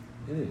people.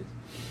 It is.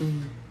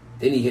 Mm-hmm.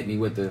 Then he hit me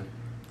with the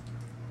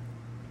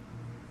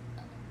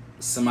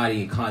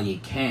somebody in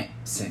Kanye Camp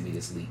sent me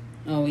this leak.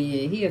 Oh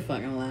yeah, he a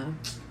fucking lie.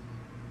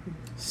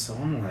 So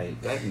I'm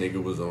like, that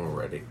nigga was on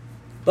Reddit.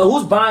 But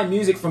who's buying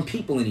music from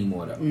people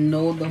anymore though?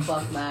 No the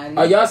fuck not.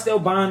 Are y'all still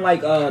buying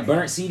like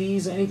burnt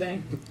CDs or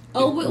anything?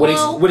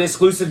 Oh, with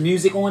exclusive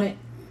music on it?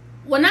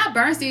 Well, not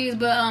burnt CDs,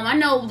 but I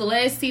know the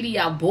last CD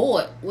I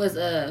bought was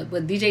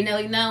with DJ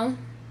Nelly No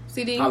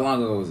CD. How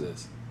long ago was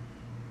this?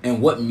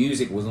 And what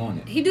music was on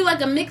it? He do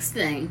like a mix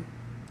thing.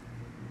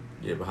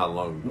 Yeah, but how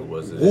long ago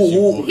was it?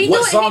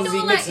 What songs is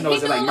he mixing?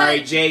 Was it like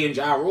Mary J and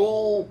Ja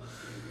Rule?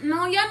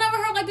 No, y'all never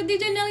heard like the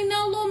DJ Nelly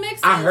No little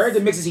mixes? I heard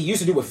the mixes he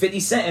used to do with 50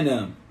 Cent in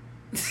them.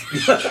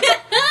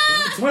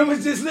 Twin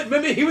was just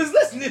remember he was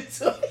listening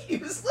to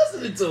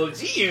him.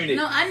 G-Unit.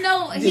 No, I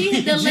know he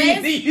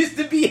used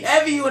to be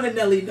heavy on the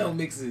Nelly No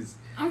mixes.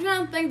 I'm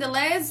trying to think the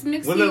last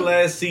mix. When the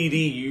last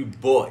CD you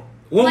bought?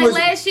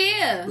 Last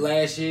year.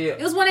 Last year.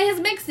 It was one of his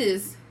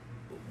mixes.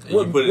 And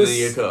you put it in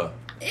your car.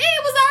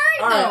 It was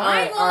alright though.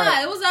 I ain't gonna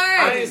lie. It was alright.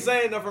 I ain't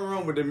saying nothing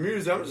wrong with the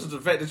music. I'm just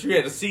the fact that you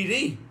had a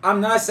CD.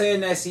 I'm not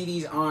saying that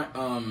CDs aren't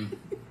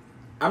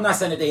I'm not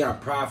saying that they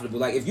aren't profitable.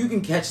 Like if you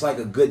can catch like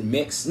a good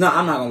mix, no,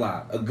 I'm not gonna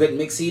lie, a good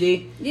mix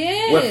CD,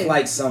 yeah, with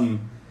like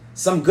some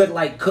good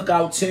like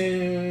cookout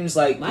tunes,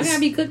 like why gotta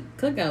be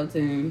cookout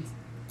tunes?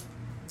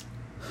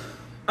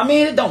 I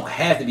mean, it don't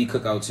have to be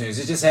cookout tunes.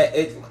 It's just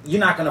you're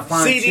not gonna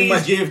find CDs too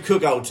much. Give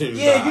cookout tunes.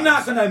 Yeah, you're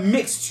not gonna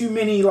mix too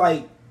many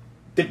like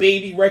the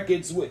baby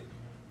records with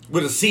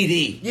a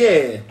CD.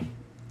 Yeah,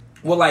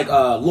 well, like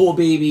Lil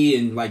Baby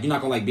and like you're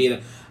not gonna like be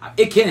it.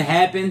 It can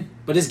happen,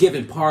 but it's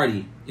giving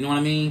party. You know what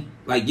I mean?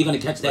 Like you're gonna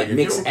catch that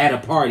mix at a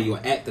party or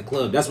at the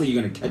club. That's where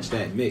you're gonna catch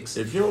that mix.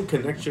 If you don't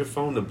connect your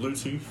phone to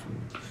Bluetooth,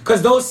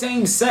 because those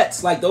same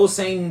sets, like those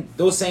same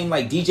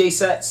like DJ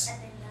sets,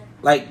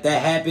 like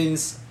that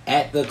happens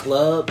at the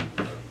club.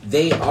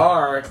 They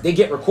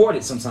get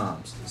recorded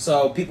sometimes,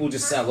 so people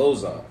just sell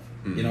those off.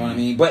 Mm-hmm. You know what I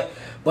mean? But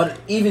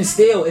even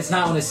still, it's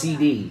not on a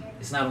CD.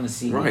 It's not on a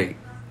CD. Right.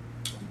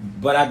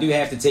 But I do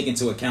have to take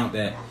into account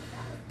that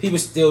people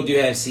still do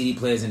have CD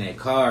players in their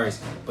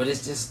cars, but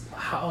it's just,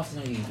 how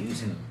often are you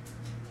using them?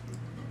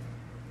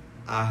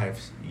 I have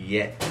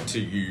yet to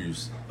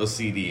use a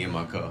CD in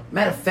my car.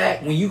 Matter of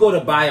fact, when you go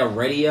to buy a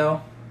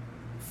radio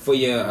for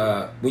your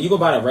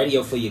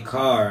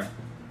car,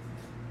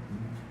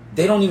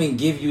 they don't even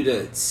give you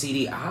the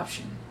CD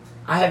option.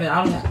 I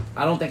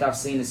don't think I've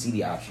seen the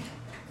CD option.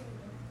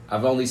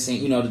 I've only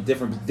seen, the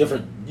different,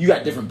 you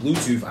got different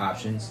Bluetooth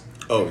options.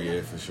 Oh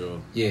yeah, for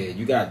sure. Yeah,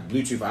 you got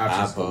Bluetooth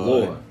options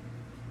galore.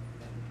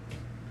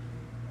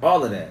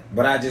 All of that,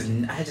 but I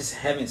just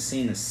haven't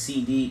seen the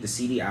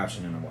CD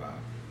option in a while.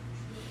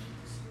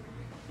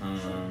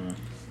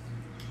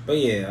 But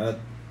yeah,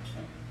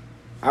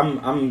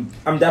 I'm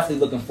definitely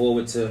looking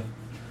forward to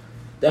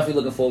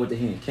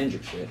hearing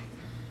Kendrick shit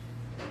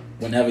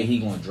whenever he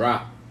gonna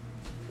drop,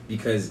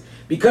 because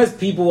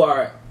people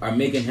are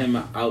making him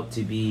out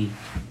to be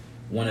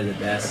one of the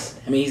best.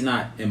 I mean, he's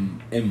not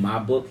in my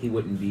book. He's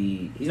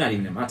not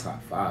even in my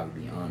top 5, to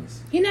be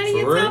honest. He's not in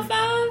your top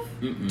 5?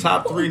 Mm-mm.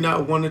 Top 3,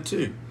 not 1 or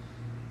 2.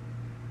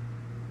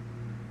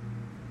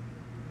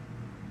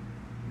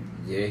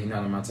 Yeah, he's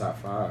not in my top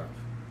 5.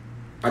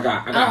 I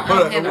got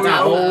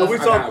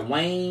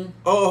Wayne.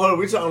 Oh, hold on.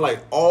 We talking like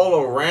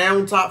all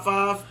around top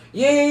 5?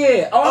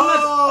 Yeah.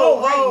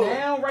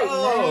 Right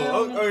now.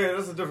 Oh, yeah,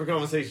 that's a different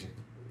conversation.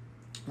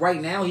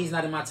 Right now, he's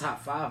not in my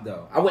top 5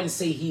 though. I wouldn't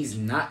say he's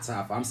not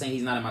top 5. I'm saying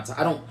he's not in my top.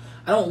 I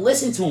don't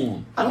listen to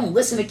him. I don't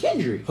listen to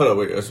Kendrick. Hold on,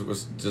 wait.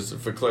 Just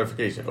for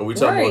clarification, are we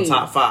talking about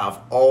top 5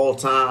 all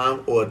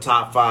time or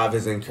top 5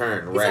 is in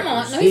current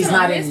rappers? He's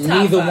not in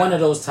neither one of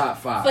those top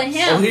 5. For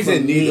him, oh, he's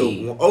in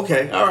neither.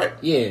 Okay, all right.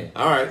 Yeah,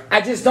 all right.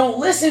 I just don't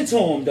listen to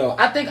him though.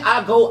 I think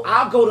I'll go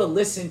to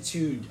listen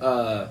to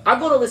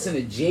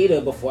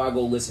Jada before I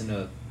go listen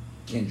to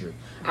Kendrick.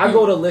 I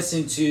go to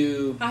listen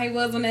to how he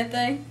was on that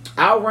thing.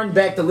 I'll run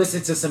back to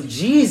listen to some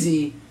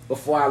Jeezy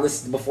before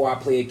I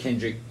play a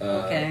Kendrick.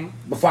 Okay.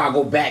 Before I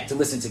go back to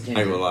listen to Kendrick.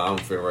 I ain't gonna lie, I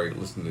don't feel right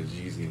listening to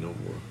Jeezy no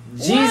more.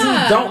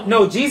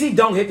 Jeezy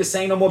don't hit the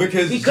same no more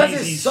because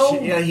it's so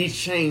he's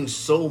changed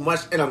so much,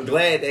 and I'm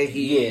glad that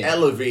he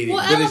elevated.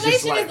 Well, but elevation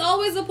it's just like, is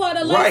always a part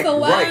of life. So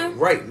why?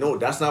 Right. No,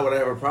 that's not what I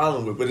have a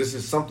problem with. But it's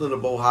just something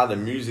about how the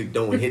music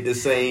don't hit the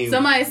same.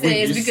 Somebody said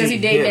it's because he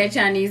dated that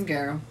Chinese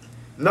girl.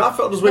 No, I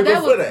felt this way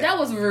before that. That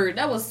was rude.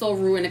 That was so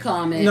rude in the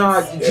comments. No,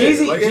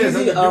 Jeezy, like, it has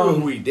nothing to do with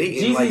who he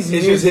dating. Like, it's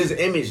music. just his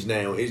image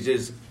now. It's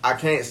just I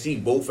can't see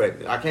both.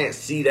 I can't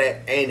see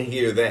that and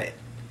hear that.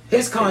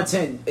 His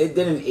content it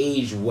didn't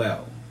age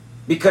well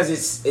because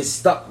it's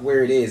stuck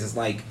where it is. It's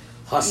like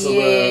hustler.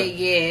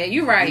 Yeah,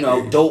 you're right. You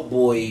know, dope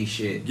boy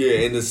shit.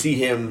 Yeah, and to see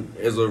him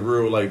as a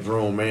real like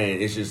grown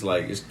man, it's just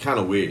like it's kind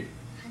of weird.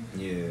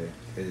 Yeah,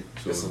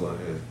 it's a lot.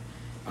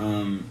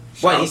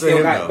 But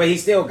he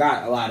still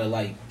got a lot of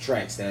like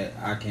tracks that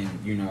I can,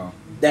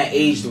 that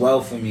aged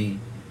well for me,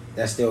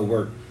 that still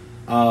work.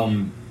 I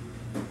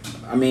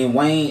mean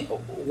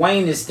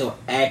Wayne is still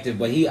active,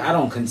 but I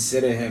don't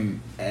consider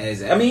him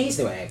as. I mean, he's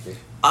still active.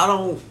 I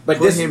don't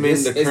put him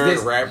in the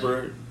current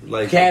rapper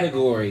like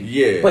category.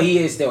 Yeah, but he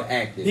is still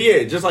active.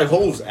 Yeah, just like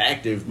Ho's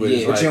active, but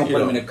you don't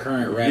put him in the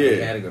current rapper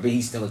category. But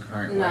he's still a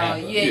current rapper.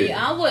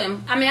 I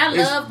wouldn't. I mean,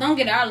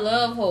 I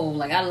love Ho.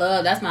 Like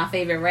that's my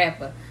favorite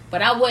rapper.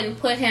 But I wouldn't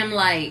put him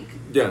like.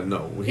 Yeah,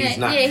 no, he's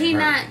not. Yeah, he's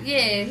not.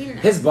 Yeah, he's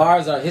not.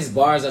 His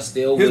bars are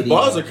still. His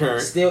bars are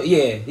current. Still,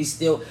 he's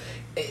still.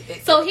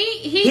 So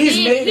he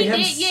did.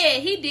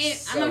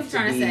 I know what you're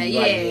trying to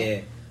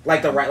say.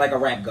 Like a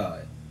rap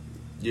god.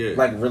 Yeah,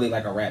 like really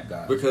like a rap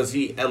god. Because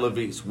he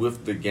elevates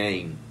with the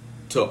game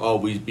to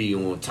always be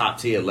on top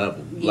tier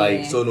level. Yeah.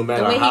 Like so, no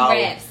matter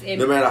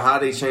how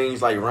they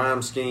change like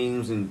rhyme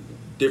schemes and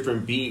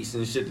different beats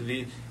and shit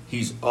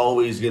he's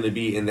always gonna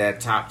be in that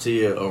top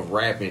tier of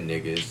rapping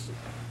niggas,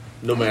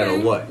 no matter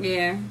what.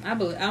 Yeah, I'm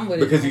with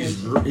because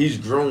he's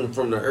grown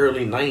from the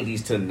early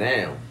 '90s to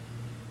now,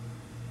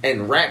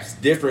 and rap's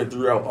different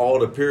throughout all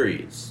the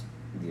periods.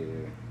 Yeah,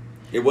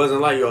 it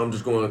wasn't like I'm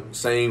just going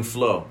same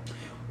flow.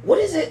 What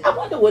is it? I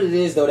wonder what it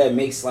is though that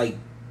makes like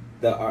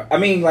the art. I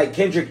mean, like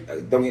Kendrick.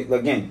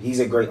 Again, he's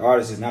a great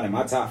artist. He's not in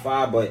my top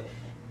 5, but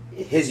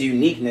his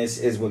uniqueness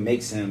is what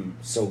makes him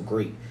so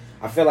great.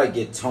 I feel like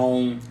your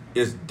tone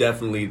is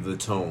definitely the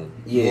tone,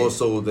 more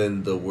so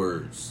than the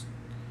words.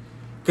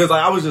 Cause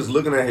like I was just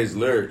looking at his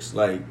lyrics,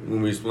 like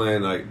when we was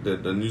playing like the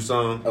new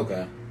song,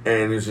 okay,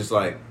 and it's just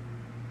like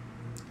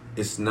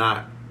it's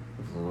not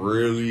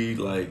really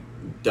like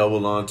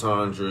double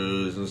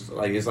entendres and stuff.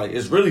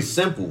 It's really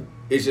simple.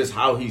 It's just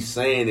how he's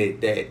saying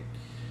it that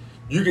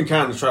you can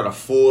kind of try to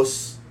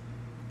force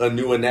a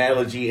new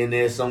analogy in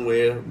there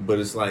somewhere, but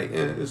it's like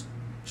it's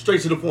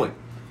straight to the point.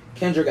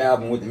 Kendrick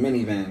album with the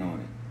minivan on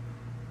it.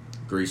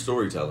 Great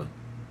storytelling.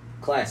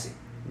 Classic.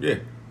 Yeah.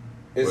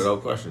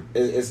 Without question.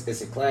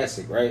 It's a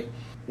classic, right?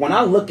 When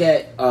I look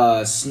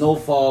at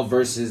Snowfall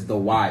versus The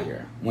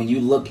Wire, when you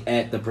look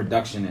at the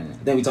production in it,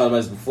 I think we talked about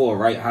this before,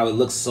 right? How it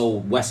looks so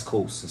West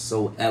Coast,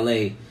 so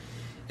LA,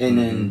 and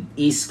then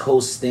East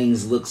Coast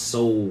things look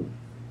so,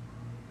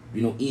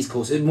 East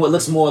Coast. It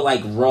looks more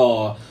like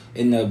raw,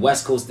 and the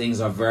West Coast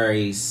things are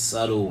very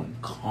subtle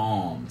and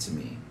calm to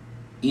me.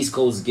 East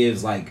Coast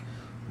gives like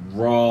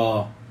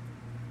raw,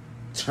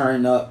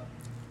 turn up.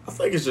 I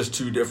think it's just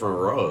two different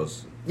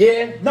raws.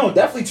 Yeah, no,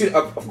 definitely two.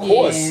 Of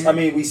course, I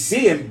mean we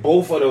see in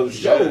both of those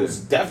shows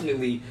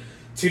definitely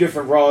two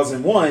different raws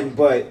in one,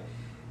 but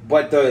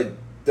the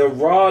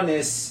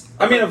rawness.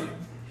 I mean,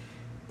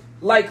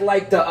 like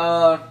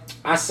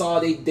I saw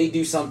they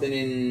do something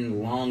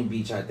in Long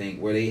Beach, I think,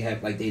 where they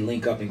have like they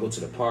link up and go to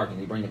the park and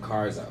they bring the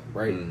cars up,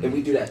 right? Mm-hmm. And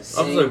we do that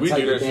same type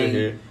of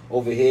thing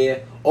over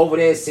here. Over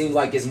there, it seems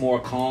like it's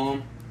more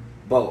calm.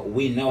 But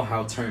we know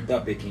how turned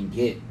up it can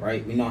get,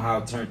 right? We know how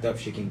turned up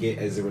shit can get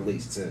as it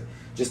relates to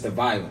just the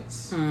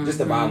violence, just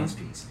the violence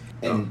piece.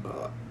 And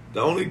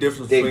the only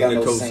difference between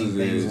the coasts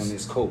is on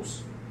this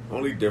coast.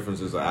 Only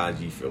difference is the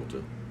IG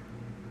filter.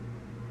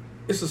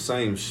 It's the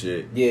same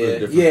shit. Yeah, with a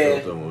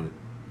different filter on it.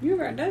 You're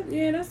right.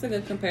 That's a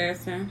good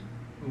comparison.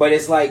 But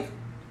it's like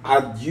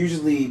I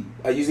usually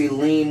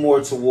lean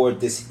more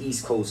toward this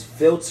East Coast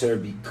filter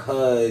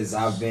because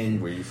I've been.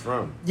 Where you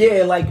from?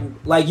 Yeah,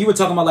 like you were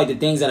talking about like the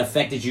things that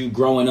affected you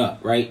growing up,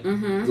 right?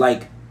 Mm-hmm.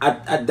 Like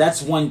I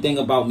that's one thing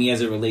about me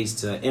as it relates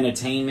to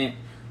entertainment.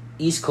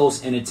 East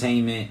Coast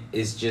entertainment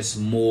is just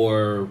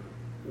more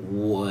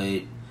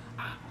what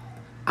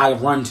I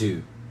run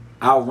to.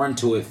 I'll run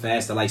to it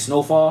faster. Like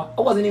Snowfall,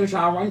 I wasn't even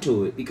trying to run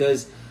to it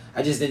because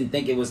I just didn't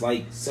think it was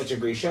like such a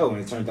great show, and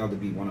it turned out to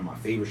be one of my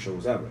favorite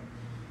shows ever.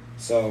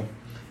 So,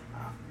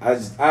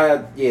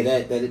 that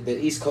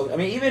East Coast. I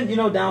mean, even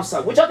down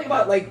south. What y'all think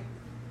about what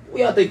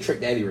y'all think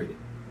Trick Daddy rated?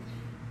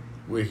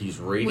 Where he's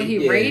rated? What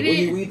he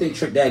rated? What do you think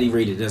Trick Daddy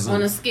rated as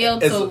on a scale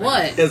to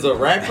what? As a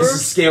rapper? As a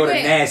scale to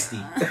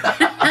nasty.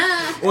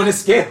 On a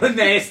scale of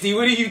nasty,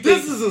 what do you think?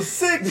 This is a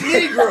sick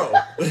Negro.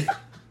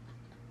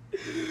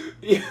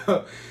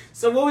 Yo,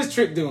 so what was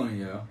Trick doing,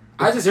 yo?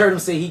 I just heard him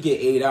say he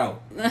get 8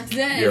 out. That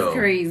is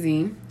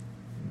crazy.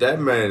 That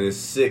man is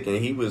sick, and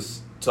he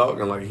was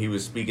talking like he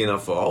was speaking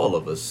up for all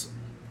of us.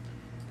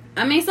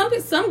 I mean,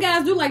 some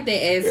guys do like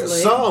their ass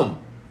licked. Some.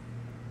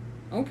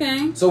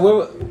 Okay. So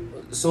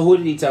who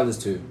did he tell us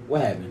to?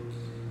 What happened?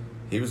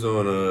 He was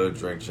on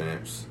Drink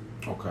Champs.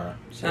 Okay.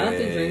 Shout out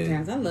to Drink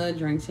Champs. I love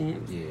Drink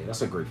Champs. Yeah,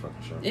 that's a great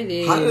fucking show. It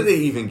is. How did they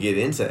even get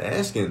into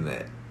asking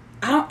that?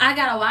 I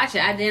gotta watch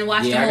it. I didn't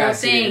watch the whole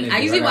thing. I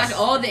usually watch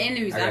all the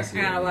interviews. I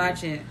gotta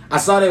watch it. I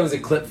saw there was a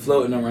clip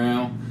floating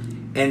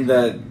around, and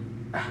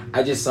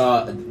I just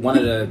saw one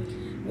of the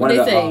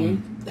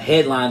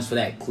headlines for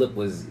that clip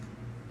was,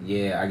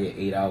 "Yeah, I get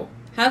 8 out."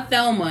 How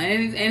Thelma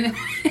and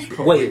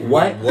wait,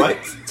 what? What?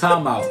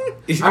 Time out.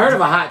 I heard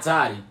of a hot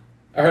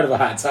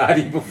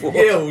toddy before.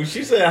 Yo,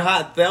 she said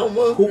hot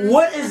Thelma.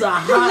 What is a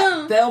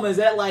hot Thelma? Is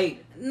that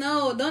like?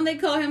 No, don't they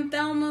call him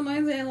Thelma?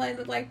 Don't they say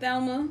look like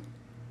Thelma?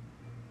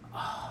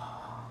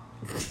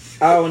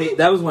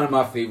 That was one of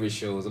my favorite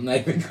shows. I'm not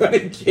even gonna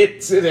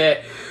get to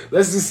that.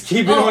 Let's just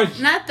keep it on.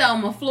 Not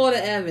Thelma,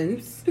 Florida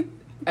Evans.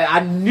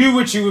 I knew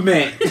what you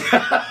meant,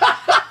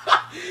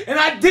 and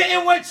I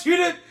didn't want you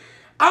to.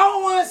 I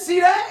don't want to see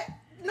that.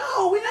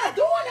 No, we're not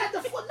doing that.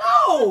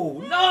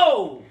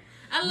 No.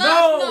 I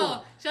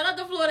love shout out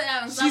to Florida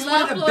Evans. She's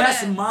one of the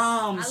best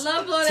moms. I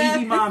love Florida TV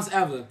Evans. moms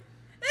ever.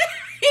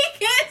 He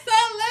can't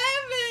stop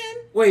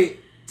laughing. Wait,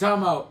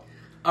 time out.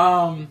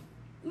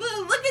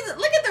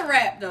 Look at the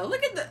rap though.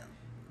 Look at the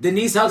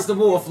Denise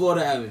Huxtable or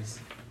Florida Evans.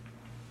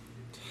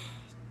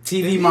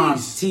 TV mom.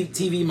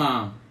 TV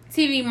mom.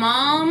 TV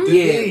mom.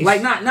 Yeah,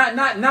 like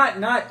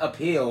not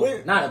appeal.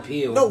 Wait, not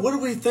appeal. No, what are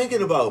we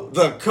thinking about?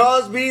 The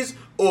Cosbys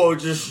or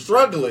just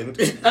struggling?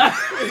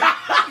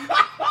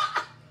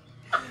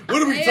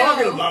 What are we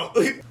talking about?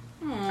 All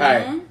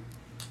right,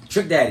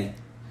 Trick Daddy.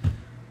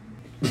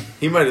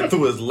 He might have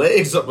threw his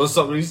legs up or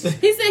something. He said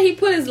he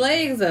put his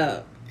legs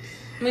up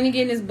when he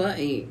getting his butt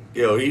ate.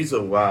 Yo, he's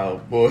a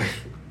wild boy.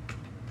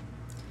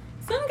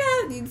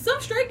 Some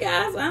straight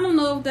guys. I don't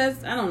know if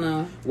that's. I don't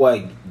know.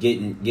 What,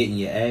 getting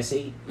your ass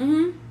ate?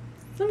 Mm-hmm.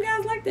 Some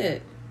guys like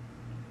that.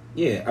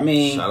 Yeah, I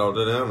mean. Shout out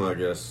to them, I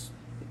guess.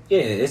 Yeah,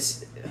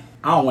 it's.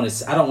 I don't want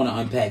to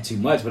unpack too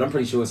much, but I'm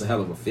pretty sure it's a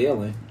hell of a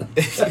feeling.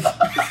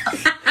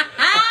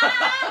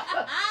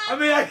 I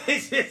mean, I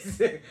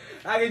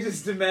can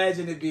just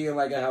imagine it being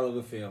like a hell of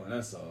a feeling.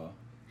 That's all.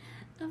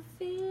 A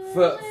feeling.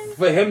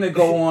 For him to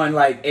go on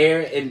like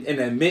air and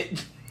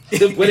admit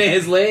to putting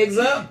his legs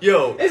up,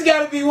 yo, it's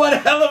got to be one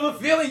hell of a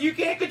feeling you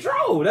can't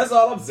control. That's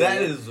all I'm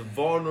saying. That is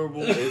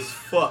vulnerable as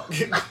fuck.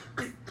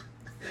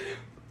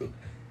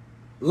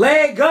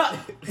 Leg up.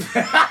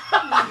 Spit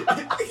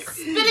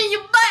in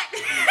your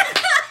butt.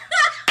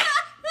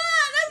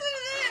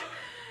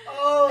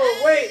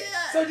 Oh, wait.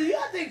 So do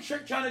y'all think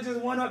Trick trying to just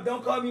one up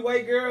Don't Call Me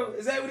White Girl?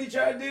 Is that what he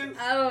trying to do?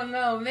 I don't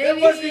know. Maybe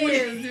he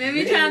is.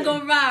 Maybe trying to go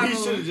viral. He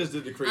should have just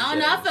did the crazy. I don't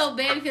know. I felt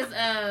bad because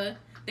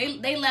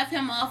they left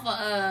him off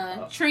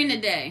of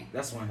Trina Day.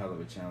 That's one hell of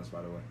a challenge,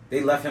 by the way.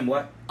 They left him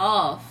what?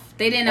 Off.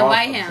 They didn't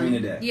invite him. Trina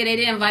Day. Yeah, they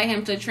didn't invite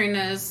him to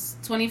Trina's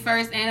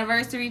 21st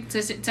anniversary to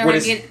her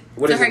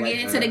get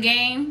into the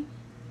game.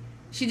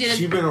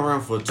 She been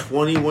around for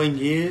 21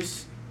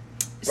 years.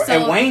 So,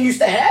 and Wayne used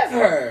to have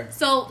her.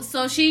 So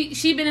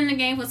she been in the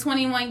game for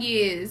 21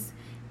 years,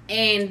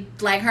 and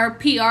like her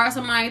PR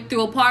somebody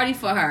threw a party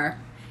for her,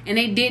 and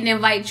they didn't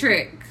invite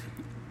Trick.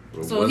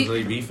 So was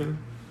they beefing?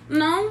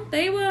 No,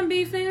 they weren't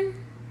beefing.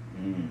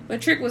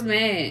 But Trick was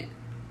mad.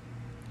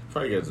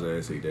 Probably got his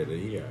ass ate that day.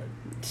 He got.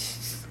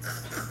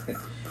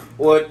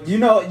 Well, you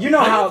know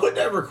how you put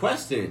that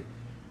request in.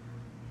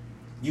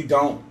 You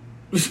don't.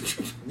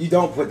 You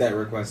don't put that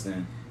request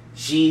in.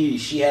 She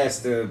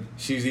has to.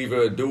 She's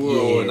either a doer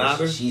or an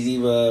outer. She's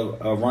either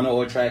a runner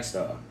or a track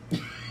star.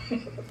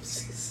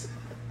 She's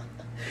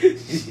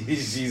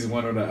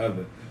one or the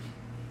other.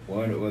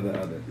 One or the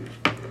other.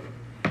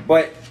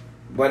 But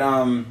what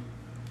I was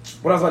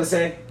about to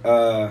say.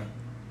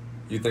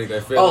 You think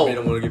that fella made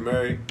him want to get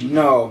married?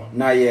 No,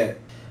 not yet.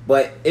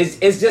 But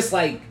it's just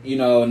like,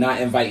 not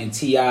inviting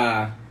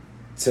T.I.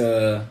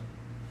 to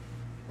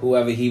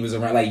whoever he was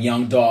around, like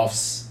Young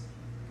Dolph's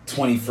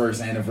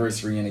 21st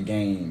anniversary in a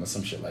game or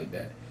some shit like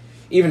that.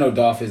 Even though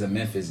Dolph is a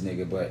Memphis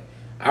nigga, but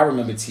I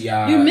remember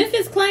T.I. You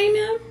Memphis claim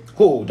him?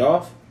 Who,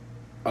 Dolph?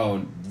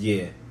 Oh,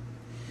 yeah.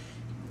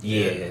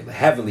 Yeah,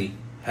 heavily.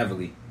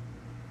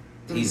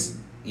 He's,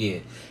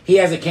 he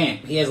has a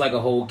camp. He has like a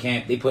whole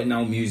camp. They putting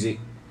out music.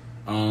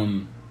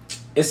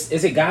 Is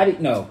it Gotti?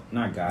 No,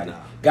 not Gotti.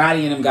 No.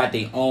 Gotti and them got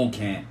their own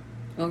camp.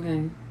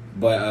 Okay.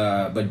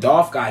 But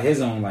Dolph got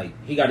his own, like,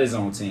 he got his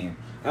own team.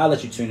 I'll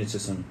let you tune into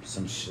some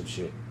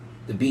shit.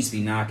 The beats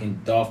be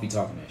knocking. Dolph be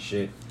talking that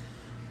shit.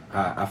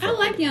 I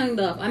like Young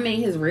Dolph. I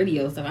mean his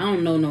radio stuff. I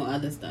don't know no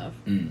other stuff.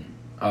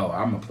 Oh,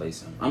 I'm gonna play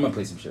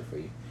some shit for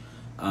you.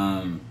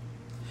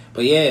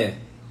 But yeah,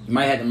 you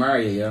might have to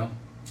marry her, yo.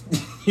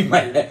 you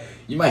might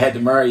have to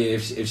marry her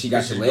if she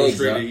got your legs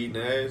straight up. to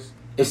eating ass?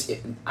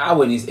 I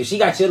wouldn't. If she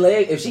got your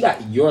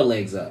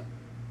legs up,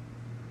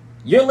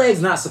 your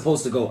leg's not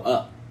supposed to go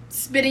up.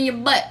 Spit in your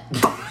butt.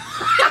 That's all.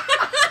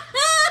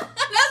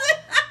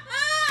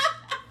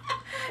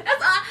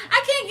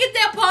 I can't get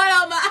that part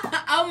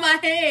out my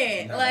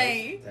head.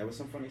 That was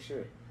some funny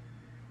shit.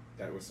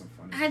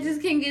 I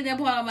just can't get that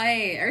part out of my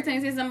head. Every time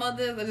you say something about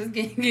this, I just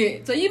can't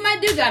get. So you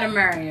might gotta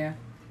marry her.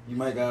 You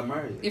might gotta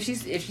marry her. If she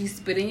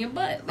spit in your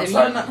butt.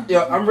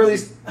 I'm really.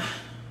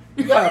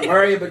 You gotta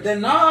marry her, but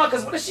then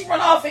cause what if she run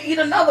off and eat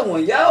another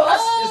one, yo?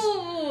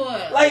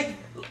 That's like.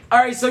 All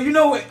right, so you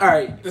know what? All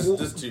right, this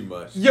is too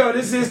much. Yo,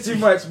 this is too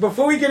much.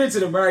 Before we get into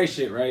the marry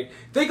shit, right?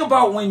 Think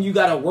about when you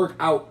gotta work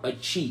out a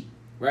cheat,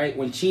 right?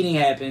 When cheating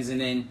happens, and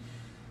then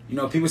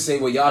people say,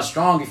 "Well, y'all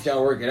strong if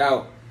y'all work it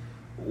out."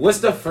 What's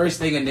the first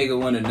thing a nigga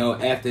want to know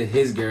after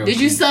his girl? Did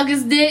you suck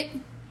his dick?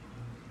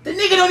 The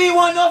nigga don't even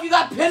want to know if you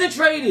got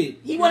penetrated.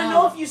 He want to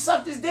know if you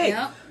sucked his dick.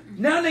 Yep.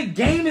 Now the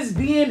game is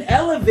being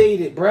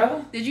elevated,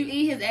 bro. Did you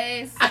eat his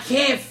ass? I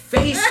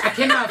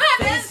cannot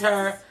face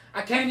her.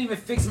 I can't even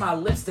fix my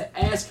lips to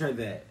ask her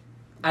that.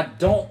 I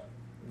don't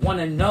want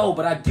to know,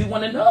 but I do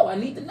want to know. I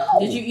need to know.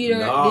 Did you eat her?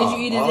 Nah, Did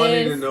you eat his all ass?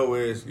 I need to know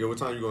is, what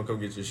time you gonna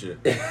come get your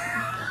shit? Because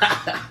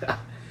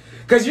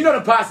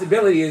the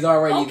possibility is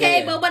already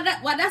okay, there. but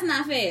that's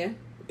not fair.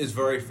 It's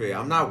very fair.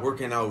 I'm not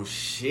working out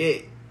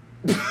shit.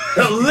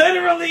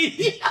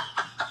 Literally.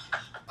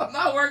 I'm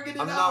not working it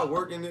out. I'm not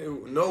working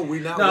it. No,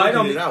 we're not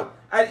working it out.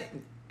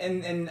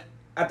 And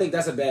I think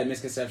that's a bad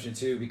misconception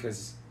too,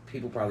 because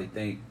people probably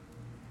think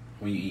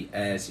when you eat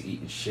ass, you're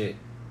eating shit.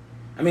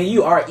 I mean,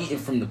 you are eating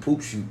from the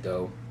poop chute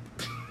though.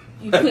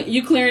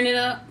 You clearing it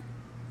up?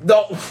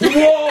 No.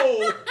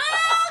 Whoa.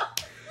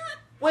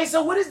 Wait,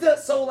 so what's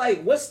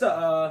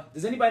the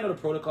does anybody know the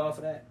protocol for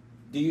that?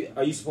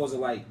 Are you supposed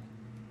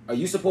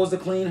to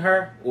clean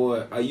her,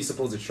 or are you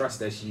supposed to trust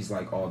that she's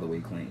like all the way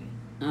clean?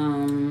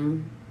 I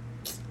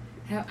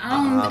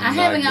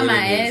haven't got my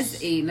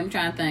ass eaten. I'm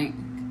trying to think.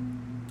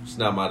 It's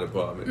not my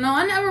department. No,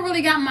 I never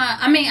really got my.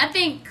 I mean, I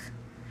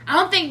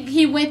don't think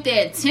he went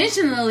there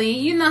intentionally.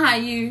 You know how I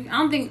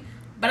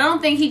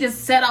don't think he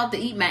just set out to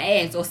eat my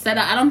ass I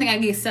don't think I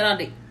get set out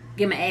to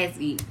get my ass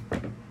eat.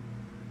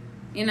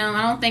 I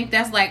don't think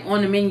that's like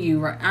on the menu.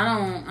 Right? I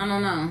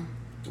don't know.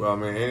 Well,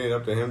 man, ain't it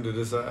up to him to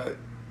decide?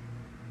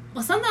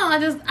 Well,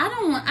 sometimes I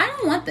don't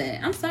want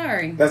that. I'm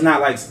sorry. That's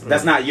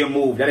not your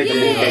move. That ain't the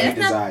move that you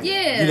desire.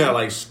 Yeah. You're not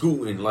like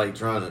scooting, like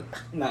trying to.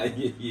 Nah,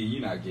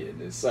 you're not getting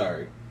this.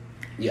 Sorry.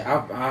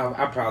 Yeah,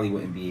 I probably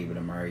wouldn't be able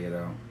to marry her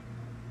though.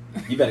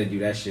 You better do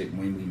that shit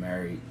when we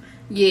married.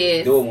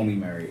 Yeah. Do it when we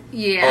married.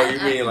 Yeah. Oh,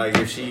 you mean like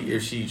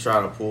if she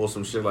try to pull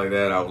some shit like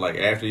that out, like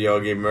after y'all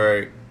get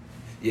married?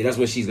 Yeah, that's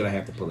what she's gonna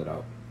have to pull it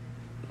out.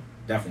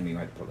 Definitely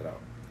gonna have to pull it out.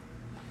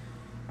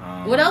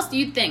 What else do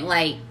you think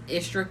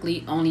is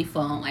strictly only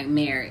for like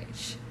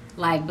marriage?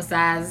 Like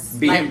besides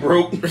being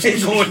broke and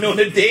going on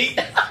a date.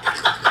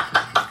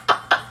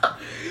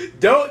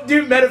 Don't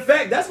do. Matter of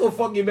fact, that's what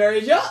fuck your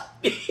marriage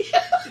up.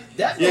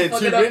 That's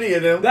too many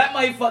of them. That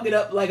might fuck it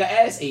up like an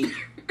ass eat.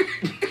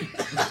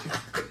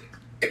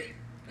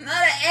 Not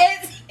an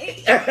ass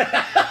eat.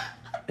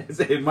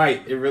 It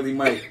might. It really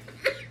might.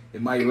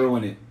 It might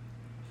ruin it.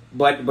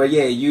 But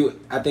yeah,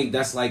 I think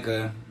that's like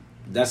a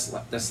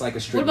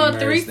strictly. What about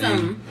marriage threesome?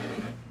 thing.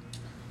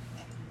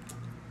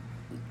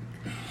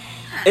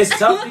 It's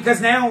tough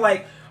because now,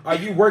 are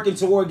you working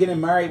toward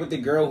getting married with the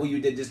girl who you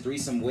did this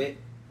threesome with?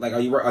 Like, are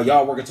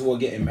y'all working toward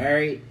getting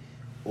married,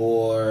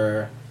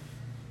 or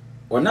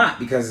not?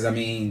 Because I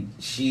mean,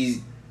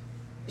 she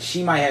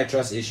might have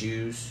trust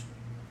issues,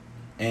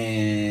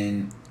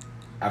 and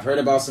I've heard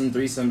about some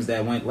threesomes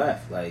that went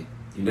left. Like,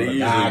 they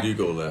usually do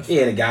go left.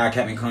 Yeah, the guy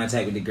kept in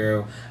contact with the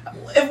girl.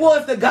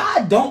 If the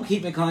guy don't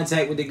keep in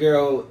contact with the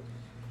girl,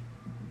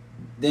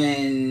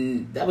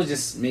 then that was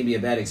just maybe a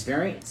bad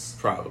experience.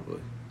 Probably.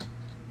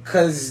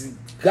 Because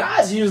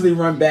guys usually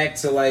run back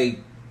to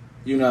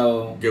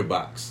good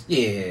box.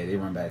 Yeah, they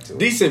run back to it.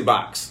 Decent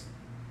box.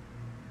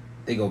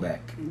 They go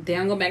back. They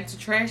don't go back to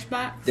trash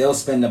box. They'll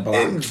spend the block.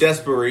 In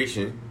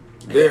desperation.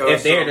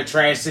 If they're in a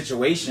trash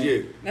situation.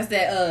 Yeah. That's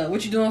that,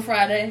 what you doing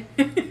Friday?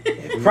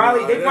 They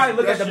probably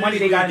look at the money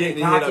they got in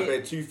their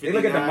pocket. They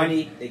look at the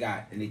money they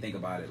got and they think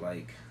about it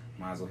like,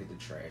 might as well hit the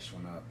trash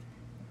one up.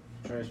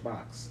 Trash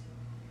box.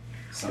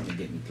 Something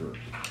get me through.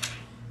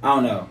 I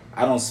don't know.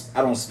 I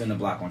don't spend the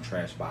block on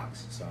trash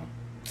box, so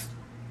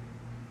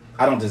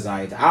I don't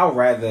desire that.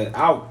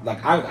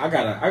 I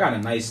got a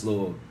nice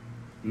little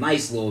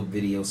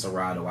video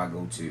Serato I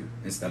go to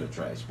instead of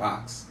trash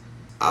box.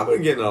 I've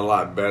been getting a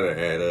lot better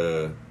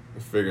at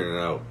figuring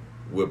out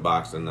what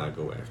box to not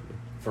go after.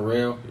 For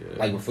real? Yeah.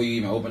 Like before you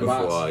even open the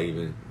box?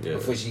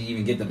 Before she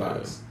even get the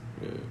box.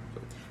 Yeah.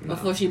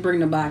 Before she bring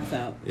the box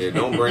out. Yeah,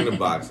 don't bring the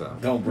box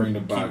out. Don't bring the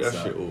box out. Keep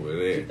that shit over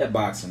there. Keep that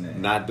box in there.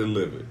 Not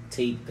delivered.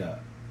 Taped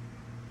up.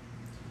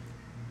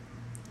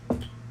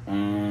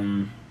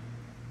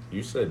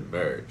 You said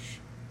marriage.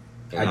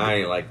 And I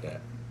ain't like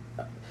that.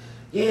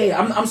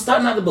 Yeah, I'm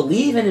starting not to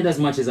believe in it as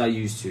much as I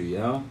used to,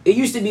 yo. It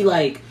used to be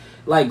like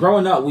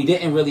growing up, we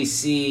didn't really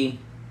see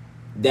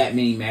that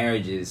many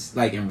marriages.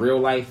 Like in real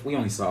life, we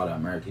only saw the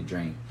American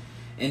dream.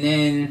 And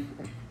then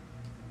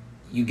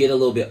you get a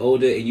little bit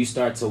older and you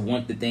start to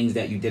want the things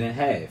that you didn't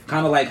have.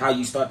 Kind of like how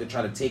you start to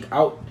try to take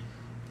out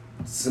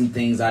some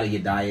things out of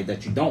your diet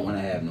that you don't want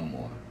to have no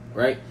more,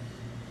 right?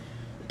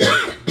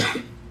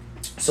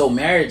 So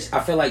marriage, I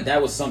feel like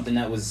that was something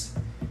that was,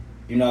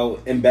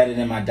 embedded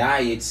in my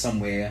diet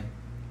somewhere.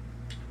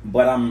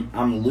 But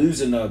I'm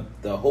losing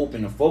the hope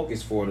and the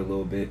focus for it a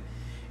little bit.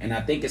 And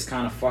I think it's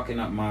kind of fucking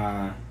up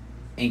my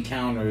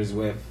encounters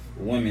with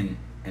women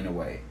in a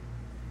way.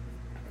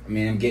 I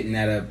mean, I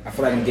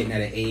feel like I'm getting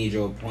at an age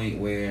or a point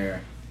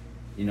where,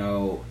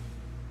 the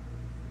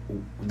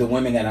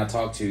women that I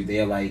talk to,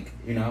 they're like,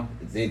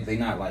 they're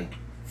not like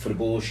for the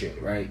bullshit,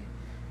 right?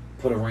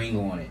 Put a ring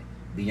on it,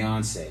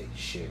 Beyonce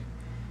shit.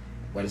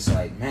 But it's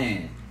like,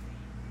 man,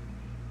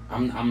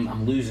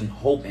 I'm losing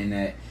hope in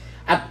that.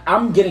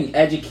 I'm getting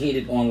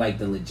educated on like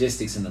the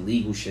logistics and the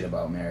legal shit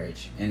about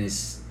marriage, and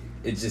it's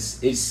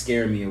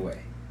scaring me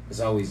away. It's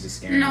always just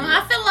scaring me away.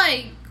 I feel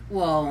like,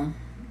 well,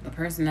 the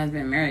person that's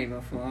been married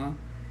before,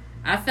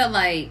 I feel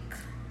like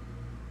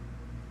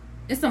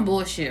it's some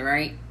bullshit,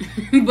 right?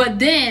 But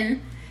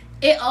then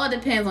it all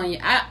depends on you.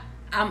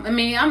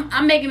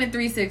 I'm making it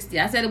 360.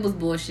 I said it was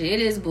bullshit.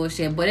 It is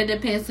bullshit, but it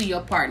depends who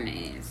your partner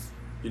is.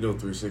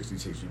 360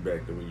 takes you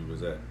back to when you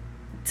was at.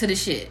 To the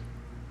shit.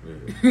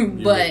 Yeah.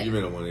 But you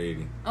meant a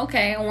 180.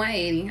 Okay, a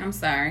 180. I'm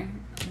sorry,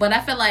 but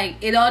I feel like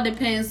it all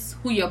depends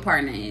who your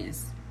partner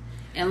is.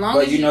 And long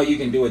but as you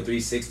can do a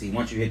 360.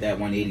 Once you hit that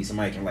 180,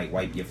 somebody can like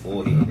wipe your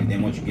forehead, and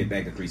then once you get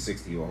back to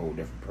 360, you're a whole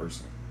different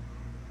person.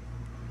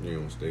 You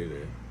don't stay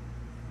there.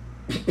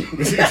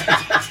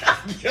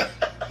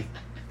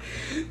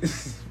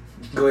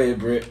 Go ahead,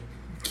 Britt.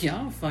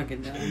 Y'all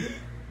fucking dumb.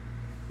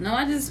 No,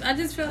 I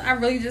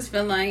really just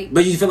feel like.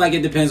 But you feel like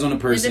it depends on the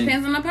person. It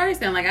depends on the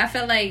person. Like I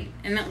feel like,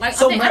 and like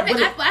so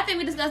I think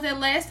we discussed that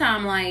last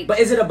time. Like, but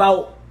is it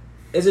about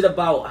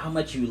how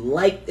much you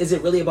like? Is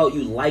it really about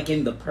you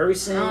liking the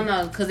person? I don't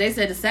know, because they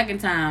said the second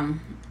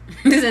time.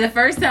 They said the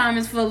first time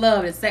is for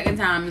love. The second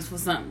time is for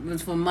something.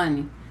 It's for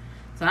money.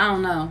 So I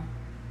don't know.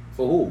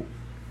 For who?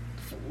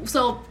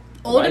 So.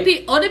 Older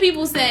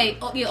people say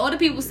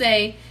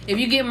if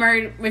you get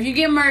married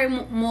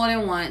more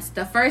than once,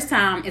 the first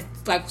time it's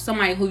like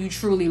somebody who you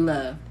truly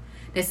love.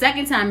 The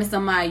second time is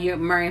somebody you're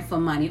marrying for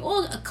money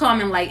or a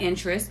common like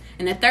interest,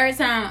 and the third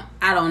time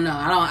I don't know.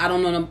 I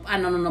don't know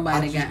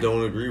nobody. I just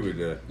don't agree with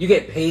that. You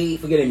get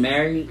paid for getting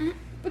married.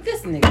 But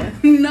this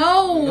nigga,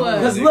 no.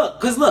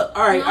 Cause look.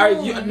 All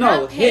right.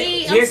 Not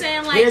paid. I'm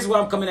saying like here's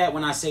where I'm coming at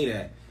when I say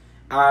that.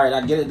 All right,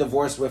 I get a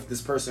divorce with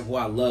this person who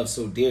I love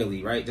so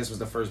dearly, right? This was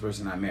the first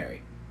person I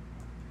married.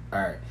 All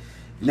right.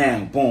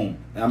 Now, boom.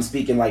 I'm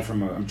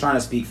trying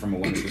to speak from a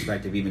woman's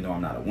perspective, even though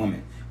I'm not a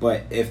woman.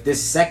 But if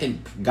this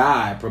second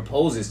guy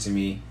proposes to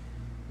me,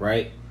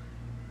 right?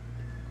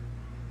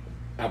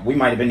 We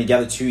might have been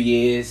together 2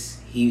 years.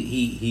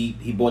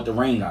 He bought the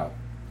ring out.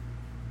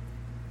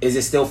 Is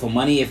it still for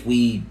money if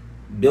we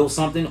build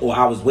something, or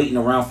I was waiting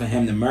around for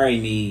him to marry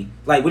me?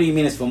 Like, what do you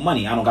mean it's for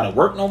money? I don't gotta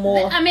work no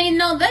more? I mean,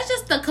 no, that's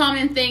just the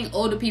common thing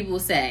older people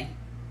say.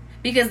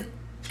 Because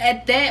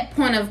at that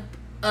point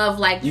of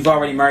like, you've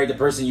already married the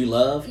person you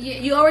love?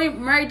 You already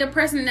married the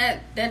person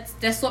that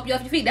swept you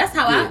off your feet. That's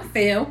how I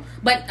feel.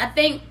 But I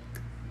think...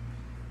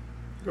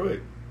 Go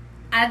ahead.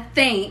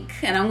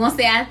 And I'm gonna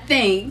say I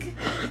think,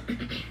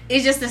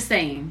 it's just the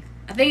same.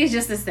 I think it's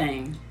just the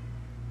same.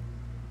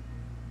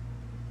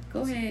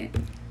 Go ahead.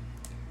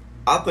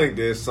 I think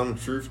there's some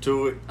truth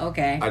to it.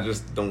 Okay. I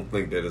just don't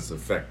think that it's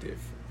effective.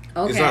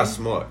 Okay. It's not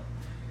smart.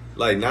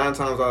 Like 9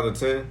 times out of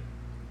 10,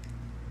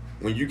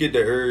 when you get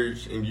the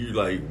urge and you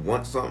like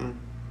want something,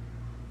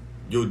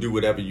 you'll do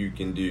whatever you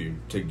can do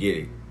to get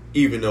it,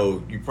 even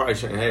though you probably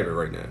shouldn't have it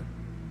right now.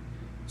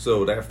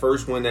 So that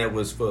first one that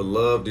was for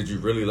love, did you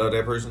really love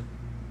that person?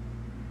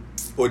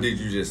 Or did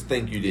you just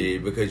think you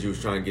did because you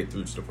was trying to get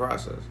through to the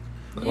process?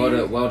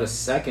 Well, the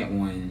second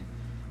one...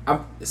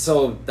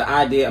 so the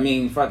idea, I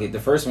mean, fuck it. The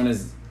first one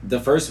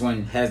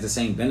has the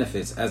same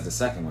benefits as the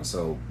second one,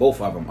 so both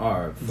of them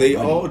are. They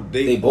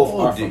both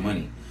are for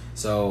money.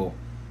 So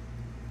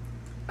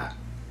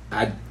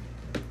I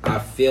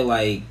feel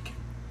like,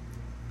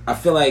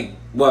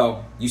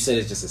 well, you said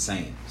it's just the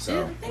same. So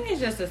yeah, I think it's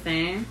just the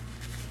same.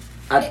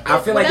 I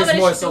feel like it's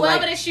more so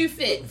whatever like the shoe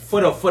fit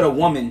for the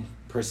woman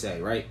per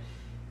se, right?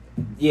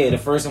 Yeah, the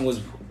first one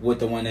was with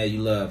the one that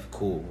you love,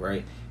 cool,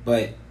 right?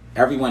 But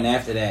everyone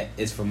after that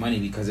is for money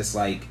because it's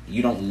like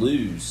you don't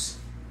lose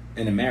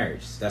in a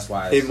marriage. That's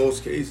why in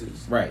most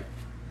cases. Right.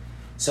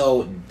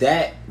 So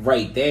that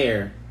right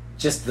there,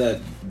 just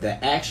the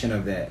action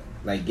of that,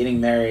 like getting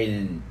married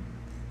and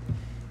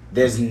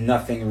there's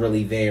nothing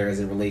really there as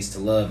it relates to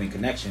love and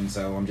connection,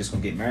 so I'm just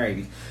gonna get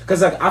married.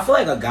 Because like, I feel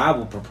like a guy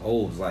will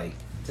propose, like,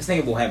 this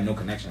nigga will have no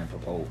connection and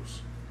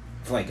propose.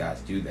 I feel like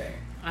guys do that.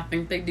 I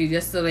think they do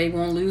just so they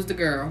won't lose the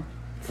girl.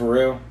 For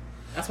real?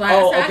 That's why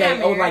I okay.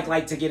 got married.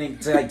 Like to get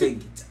into, like, to,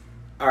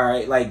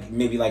 alright, like,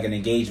 maybe like an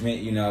engagement,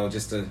 you know,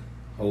 just to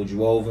hold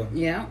you over.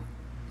 Yeah.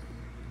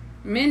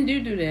 Men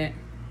do that.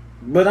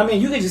 But I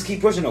mean, you can just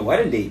keep pushing the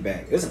wedding date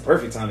back. It's a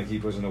perfect time to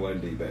keep pushing the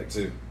wedding date back,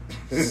 too.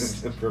 This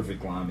is the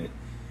perfect climate.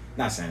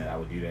 Not saying that I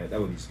would do that.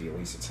 That would just be a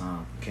waste of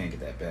time. You can't get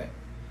that back.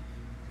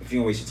 If you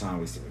don't waste your time,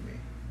 waste it with me.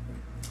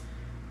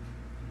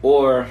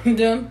 Or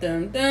dun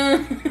dun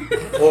dun.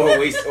 or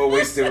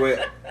waste it with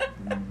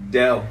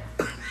Dell.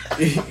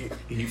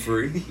 He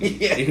free?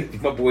 Yeah,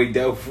 my boy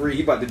Dell free.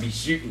 He about to be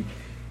shooting.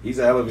 He's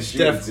a hell of a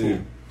shooter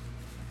too.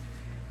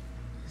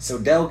 So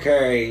Del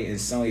Curry and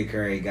Sonya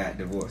Curry got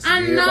divorced.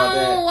 I know.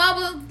 I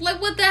was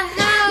like, what the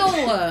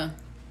hell?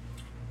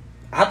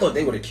 I thought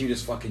they were the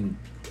cutest fucking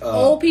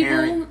old people.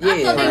 Parent.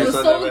 I thought they were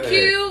so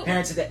cute.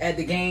 Parents at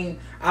the game.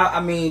 I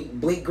mean,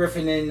 Blake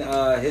Griffin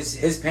and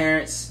his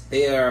parents.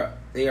 They are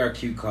a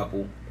cute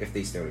couple if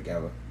they still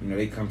together. You know,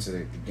 they come to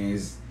the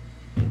games.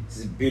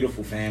 It's a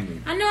beautiful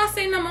family. I know. I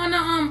seen them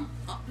on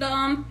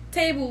the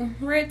table,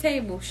 red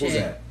table. Shit. Who's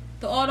that?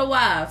 All the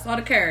wives, all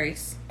the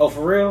Currys. Oh,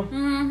 for real?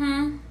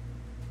 Mm-hmm.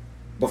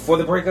 Before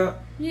the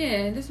breakup?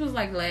 Yeah, this was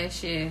like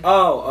last year.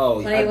 Oh.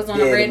 When they was on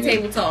the red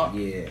table talk.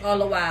 Yeah. All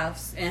the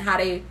wives and how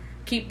they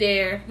keep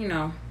their,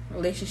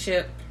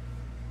 relationship.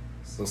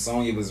 So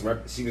Sonya was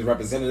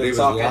representative. They was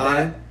talking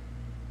lying?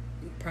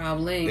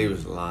 Probably. They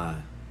was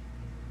lying.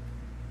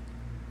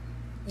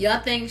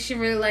 Y'all think she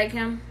really like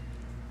him?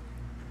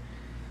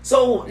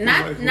 So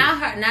not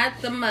her,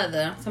 not the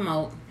mother.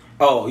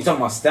 Oh, you talking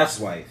about Steph's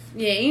wife?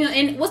 Yeah,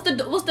 and what's the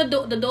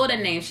daughter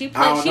name? She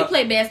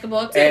played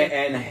basketball too.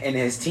 And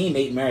his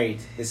teammate married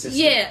his sister.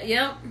 Yeah,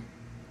 yep.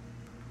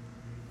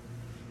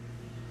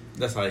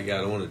 That's how he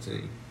got on the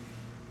team.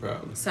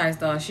 Probably. Sorry,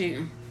 start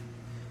shooting.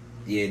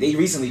 Yeah, they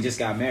recently just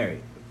got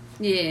married.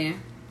 Yeah.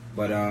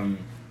 But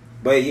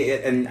yeah,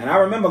 and I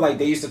remember like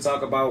they used to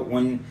talk about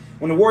when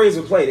the Warriors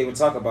would play, they would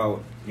talk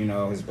about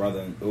his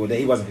brother. Well,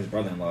 he wasn't his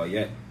brother-in-law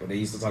yet, but they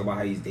used to talk about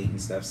how he's dating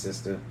Steph's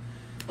sister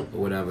or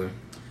whatever.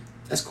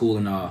 That's cool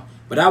and all,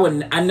 but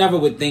I never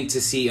would think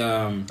to see.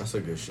 That's a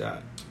good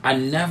shot. I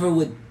never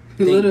would.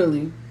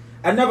 Literally.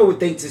 I never would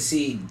think to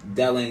see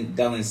Del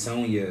and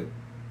Sonya,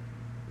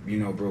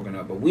 broken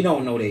up. But we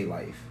don't know their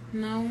life.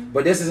 No.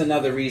 But this is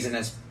another reason.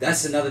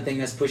 That's another thing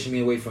that's pushing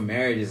me away from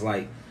marriage. Is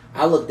like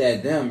I looked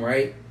at them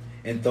right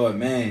and thought,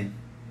 man,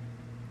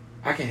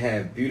 I can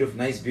have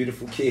nice,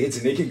 beautiful kids,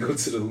 and they can go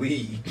to the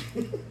league.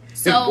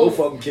 So both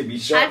of them can be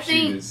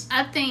sharpshooters.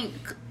 I think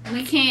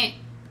we can't.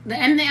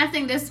 And I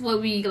think that's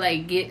what we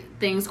like get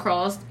things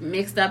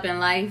mixed up in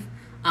life.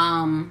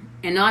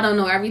 And I don't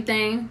know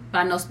everything, but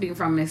I know speaking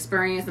from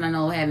experience, and I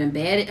know having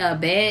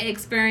bad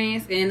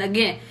experience. And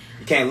again,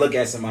 you can't look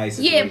at somebody's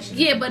situation.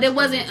 Yeah, but it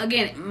wasn't.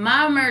 Again,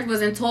 my marriage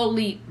wasn't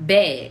totally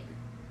bad.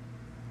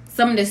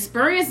 Some of the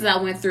experiences I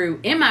went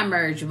through in my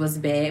marriage was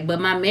bad, but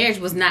my marriage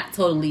was not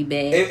totally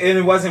bad. And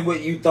it wasn't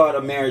what you thought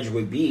a marriage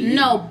would be.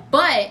 No,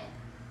 but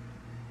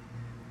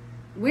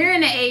we're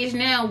in an age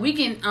now we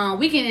can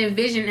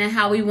envision and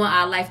how we want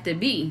our life to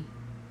be.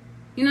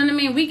 You know what I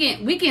mean?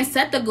 We can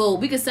set the goal.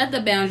 We can set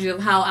the boundary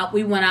of how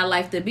we want our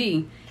life to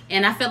be.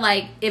 And I feel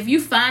like if you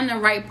find the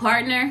right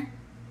partner,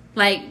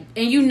 and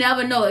you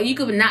never know, you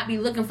could not be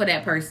looking for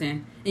that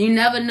person, and you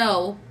never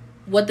know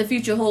what the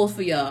future holds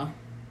for y'all.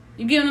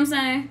 You get what I'm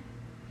saying?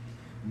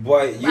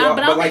 But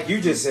like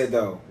you just said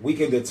though, we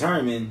can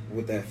determine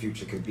what that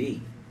future could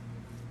be.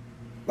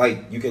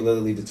 Like you can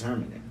literally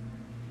determine it.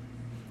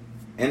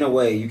 In a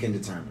way, you can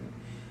determine it.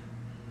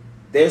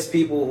 There's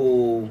people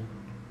who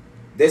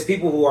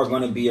are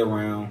going to be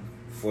around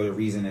for the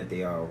reason that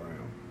they are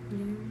around.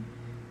 Mm-hmm.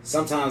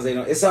 Sometimes they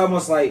don't. It's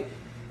almost like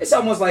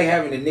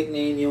having a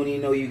nickname you don't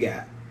even know you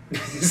got.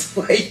 It's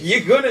like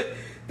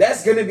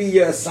that's gonna be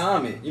your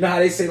assignment. You know how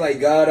they say like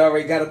God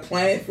already got a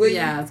plan for you.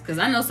 Yeah, because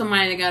I know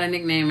somebody that got a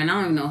nickname and I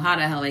don't even know how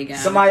the hell they got it.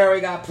 Somebody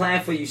already got a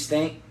plan for you,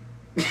 Stink.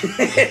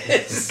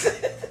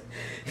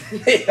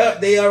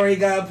 They already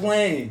got a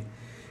plan.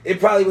 It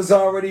probably was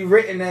already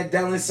written that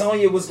Del and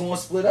Sonya was going to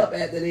split up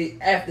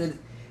after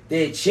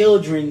their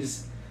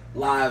children's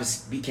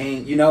lives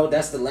became,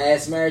 that's the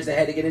last marriage that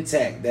had to get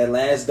intact. That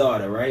last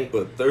daughter, right?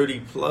 But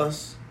 30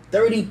 plus?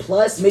 30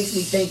 plus makes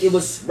me think it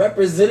was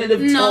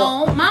representative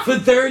talk for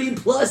 30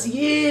 plus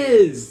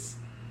years.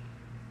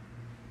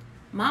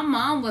 My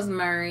mom was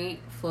married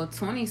for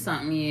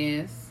 20-something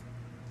years.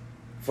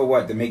 For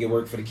what? To make it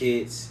work for the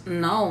kids?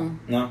 No.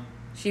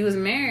 She was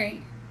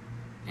married.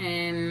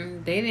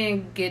 And they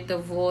didn't get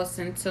divorced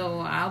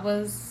until I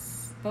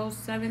was about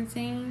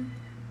 17.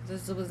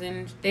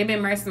 They've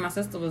been married since my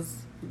sister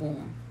was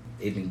born.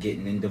 They've been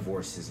getting in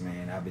divorces,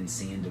 man. I've been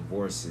seeing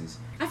divorces.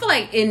 I feel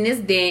like in this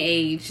day and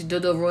age, the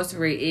divorce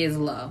rate is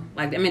low.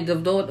 The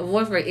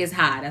divorce rate is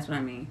high. That's what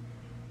I mean.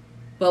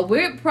 But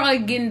we're probably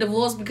getting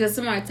divorced because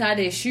somebody tied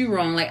their shoe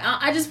wrong.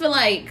 I just feel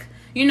like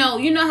You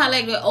know how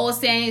like the old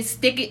saying,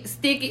 stick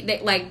it.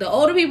 That, like the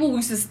older people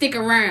used to stick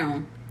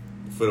around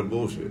for the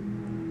bullshit.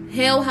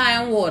 Hell,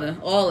 high and water,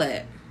 all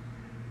that.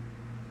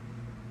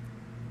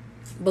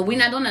 But we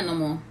not doing that no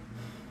more.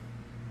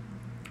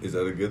 Is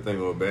that a good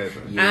thing or a bad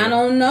thing? Yeah. I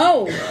don't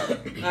know.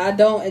 I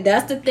don't.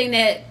 That's the thing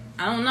that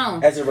I don't know.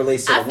 As it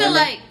relates to I feel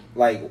women,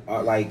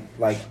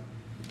 like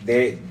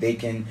they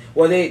can.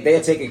 Well,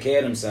 they're taking care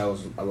of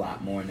themselves a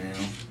lot more now.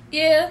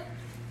 Yeah.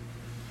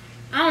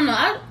 I don't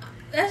know.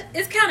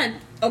 It's kind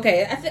of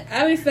okay.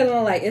 I be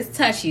feeling like it's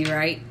touchy,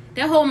 right?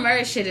 That whole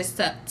marriage shit is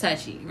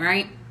touchy,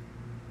 right?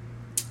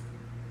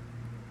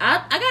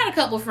 I got a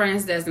couple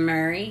friends that's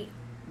married,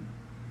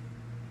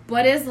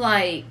 but it's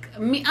like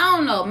me. I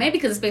don't know. Maybe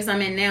because the space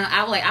I'm in now,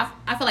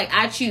 I feel like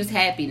I choose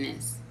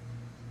happiness.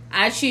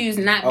 I choose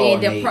not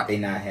being depressed. They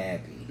not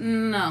happy.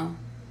 No,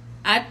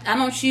 I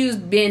don't choose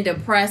being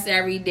depressed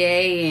every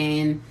day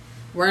and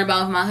worrying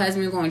about if my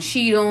husband going to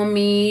cheat on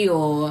me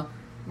or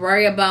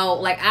worry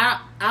about like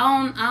I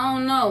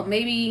don't know.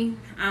 Maybe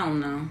I don't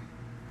know.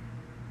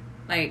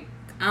 Like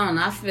I don't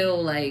know. I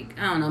feel like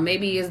I don't know.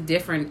 Maybe it's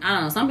different. I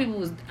don't know. Some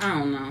people I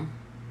don't know.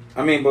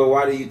 I mean, but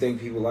why do you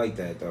think people like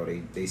that though?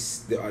 They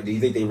do you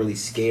think they really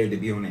scared to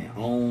be on their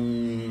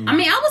own? I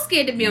mean, I was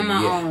scared to be on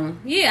my own.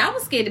 Yeah, I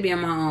was scared to be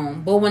on my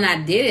own. But when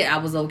I did it, I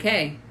was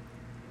okay.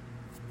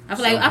 I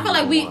feel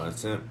like we.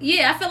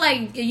 Yeah, I feel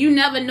like you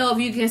never know if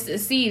you can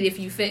succeed if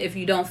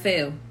you don't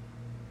fail.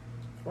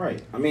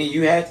 Right. I mean,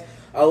 you have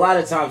a lot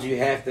of times you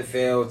have to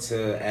fail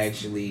to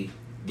actually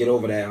get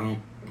over that hump.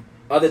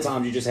 Other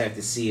times you just have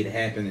to see it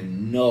happen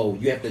and know.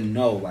 You have to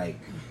know, like,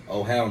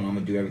 oh hell no, I'm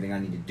gonna do everything I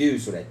need to do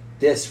so that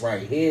this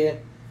right here,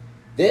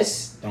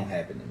 this don't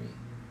happen to me.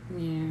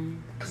 Yeah.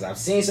 Because I've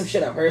seen some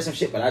shit, I've heard some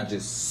shit, but I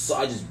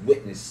just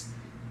witnessed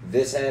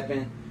this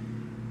happen,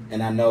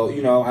 and I know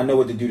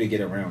what to do to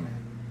get around that.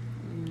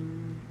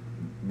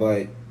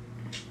 But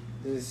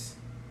this,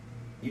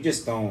 you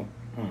just don't.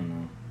 I don't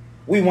know.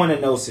 We want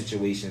to know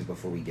situations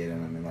before we get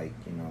in them, and like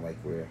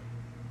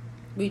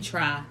we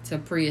try to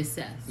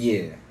pre-assess.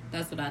 Yeah,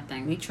 that's what I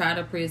think. We try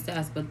to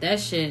pre-assess, but that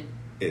shit.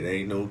 It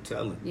ain't no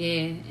telling.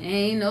 Yeah,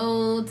 ain't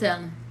no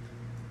telling.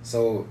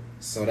 So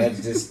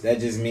that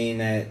just mean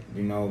that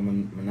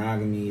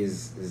monogamy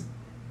is.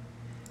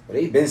 Well,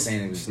 they've been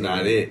saying it's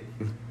not it.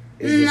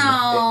 It's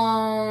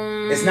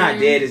not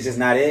dead. It's just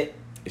not it.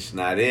 It's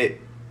not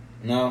it.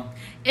 No.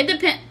 It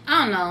depends.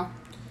 I don't know.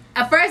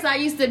 At first, I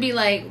used to be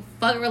like,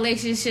 fuck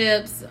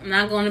relationships. I'm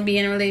not going to be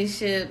in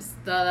relationships.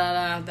 Da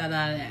da da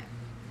da da.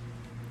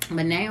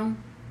 But now,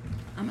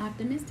 I'm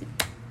optimistic.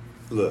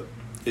 Look,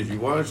 if you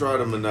want to try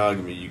the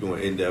monogamy, you're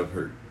going to end up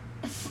hurt.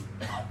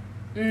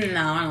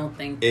 No, I don't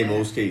think that. In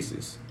most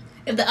cases.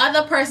 If the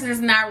other person is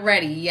not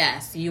ready,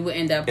 yes, you will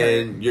end up hurt.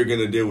 And you're going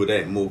to deal with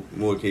that in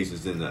more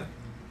cases than that.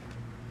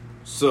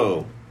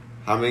 So,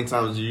 how many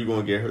times are you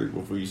going to get hurt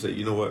before you say,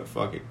 you know what,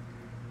 fuck it?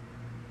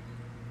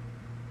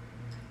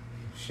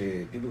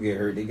 Shit, people get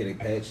hurt. They get a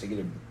patch. They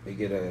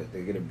get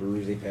a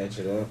bruise. They patch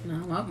it up.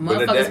 No,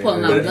 motherfuckers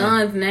pulling out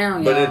guns now,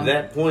 y'all. But at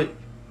that point,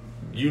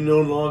 you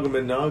no longer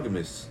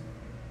monogamous.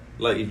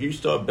 Like if you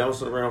start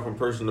bouncing around from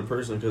person to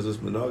person because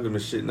this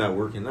monogamous shit not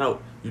working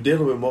out, you're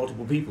dealing with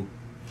multiple people.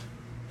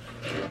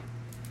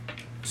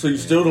 So you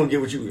still don't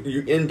get what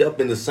you end up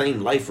in the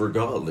same life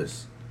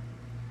regardless.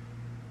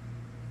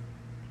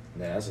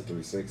 Nah, that's a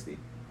 360.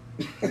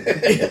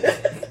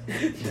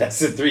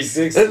 That's a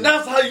 360. And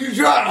that's how you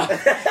drive.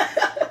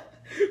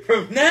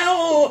 From now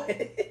on.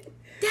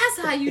 That's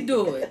how you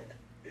do it.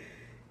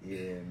 Yeah,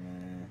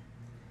 man.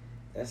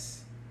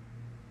 That's...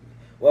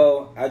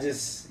 Well, I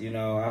just,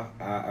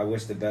 I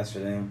wish the best for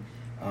them.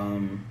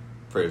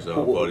 Prayers to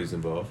all parties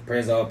involved.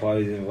 Prayers to all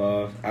parties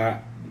involved.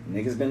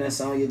 Niggas been in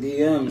some of your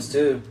DMs,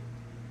 too.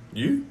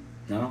 You?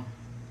 No.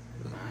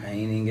 I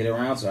ain't even get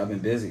around to it. I've been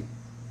busy.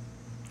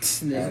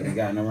 I haven't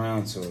gotten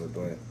around to it,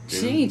 but...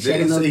 She ain't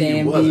checking no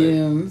damn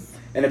DMs.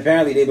 And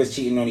apparently they was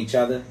cheating on each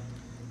other.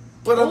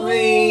 But I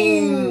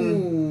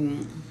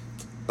mean...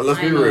 Let's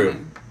be real.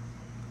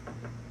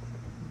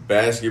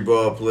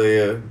 Basketball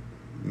player,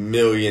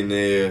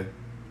 millionaire,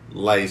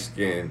 light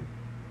skin.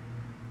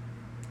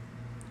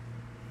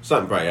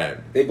 Something probably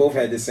happened. They both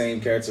had the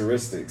same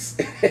characteristics.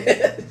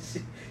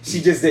 She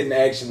just didn't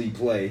actually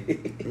play.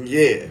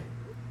 Yeah.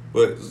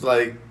 But it's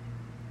like,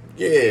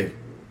 yeah,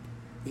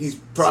 he's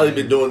probably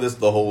been doing this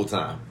the whole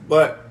time.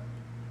 But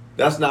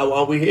that's not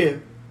why we're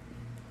here.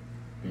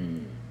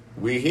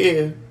 We're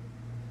here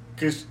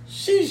because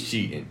she's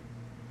cheating.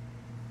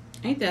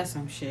 Ain't that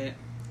some shit?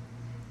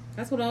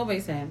 That's what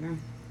always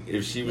happens.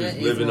 If she was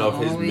living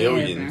off his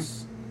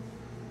millions.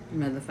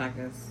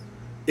 Motherfuckers.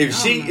 If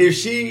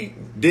she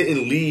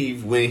didn't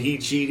leave when he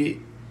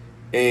cheated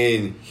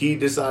and he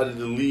decided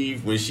to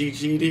leave when she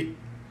cheated,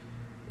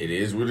 it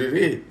is what it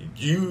is.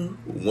 You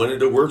wanted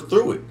to work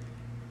through it.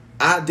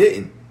 I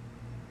didn't.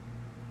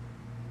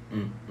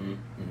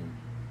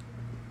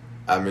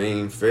 I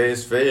mean, fair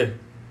is fair.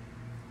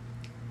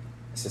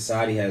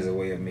 Society has a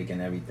way of making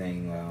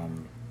everything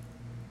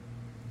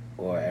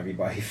or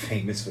everybody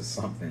famous for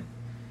something.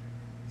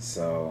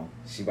 So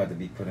she about to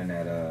be put in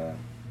that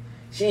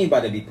She ain't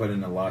about to be put in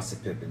the loss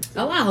of Pippen.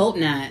 Oh, I hope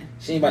not.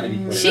 She ain't about to be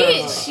put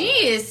in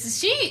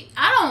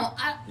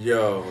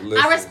Yo,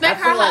 listen. I respect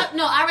her. Like,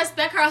 I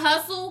respect her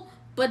hustle.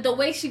 But the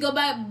way she go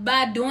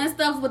by doing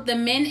stuff with the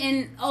men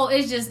and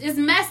it's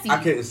messy.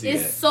 I couldn't see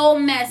it's that. so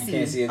messy. You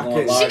can't see it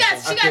going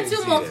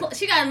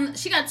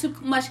She got too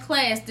much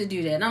class to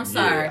do that. I'm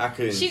sorry.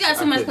 She got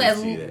too much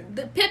class.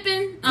 The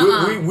Pippen.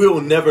 We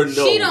will never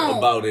know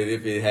about it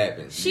if it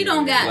happens. She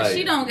don't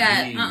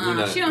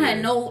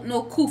have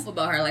no coof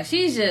about her. Like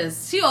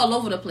she all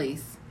over the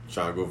place.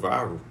 Trying to go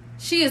viral.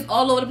 She is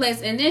all over the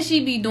place, and then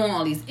she be doing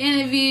all these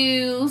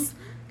interviews.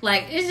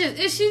 Like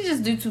she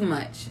just do too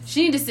much.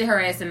 She need to sit her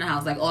ass in the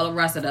house like all the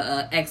rest of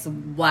the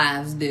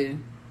ex-wives do.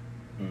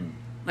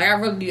 Like I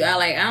really do.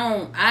 I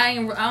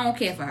don't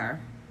care for her.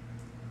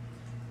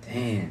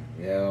 Damn,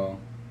 yo.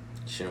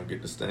 She don't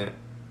get the stamp.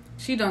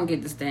 She don't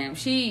get the stamp.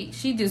 She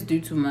just do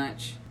too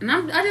much. And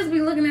I just be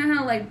looking at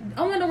her like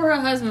I wonder what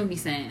her husband be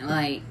saying.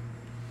 Like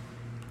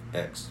her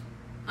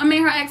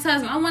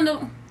ex-husband. I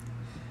wonder.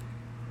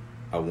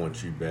 I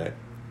want you back.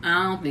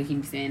 I don't think he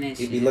be saying that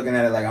shit. He be looking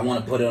at it like I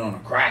want to put it on a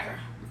cracker.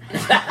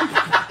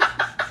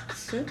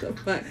 Shut the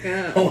fuck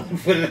up. I want to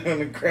put it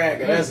on a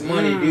cracker. That's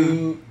money,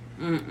 dude.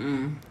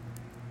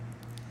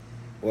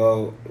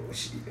 Well,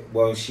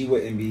 she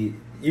wouldn't be.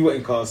 You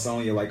wouldn't call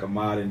Sonya like a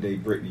modern day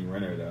Brittany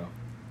Renner, though.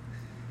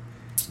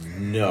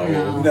 No.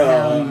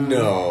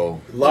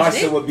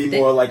 Larsa would be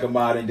more like a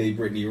modern day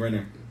Brittany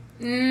Renner.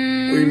 What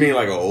do you mean,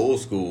 like an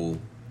old school?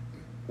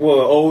 Well,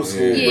 old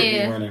school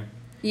Brittany Renner.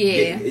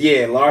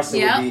 Yeah, Larsa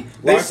would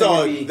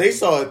be. They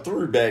saw it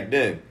through back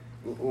then.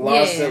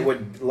 Larsa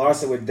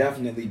would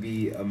definitely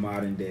be a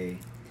modern day.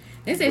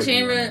 They said she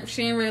ain't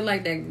really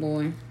like that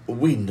boy.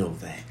 We know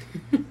that.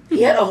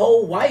 He had a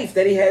whole wife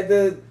that he had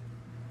to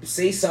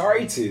say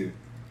sorry to,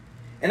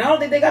 and I don't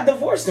think they got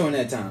divorced during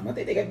that time. I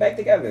think they got back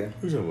together.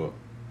 Who's talking about?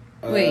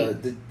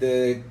 Wait,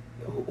 the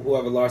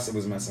whoever Larsa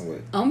was messing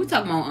with. We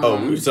talking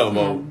about. We talking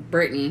about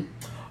Brittany.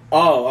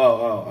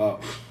 Oh.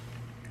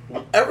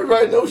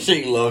 Everybody knows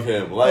she love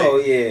him. Like,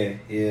 no,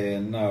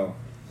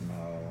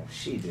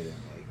 she didn't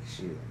like.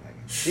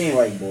 She ain't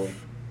like boy.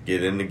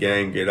 Get in the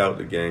game, get out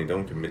the game.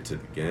 Don't commit to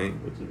the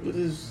game. What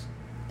is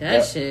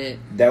that shit?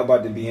 That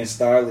about to be in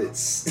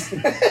Starlets.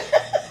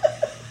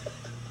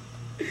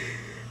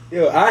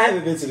 Yo, I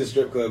haven't been to the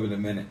strip club in a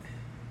minute.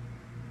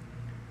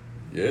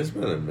 Yeah, it's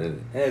been a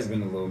minute. It has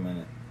been a little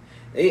minute.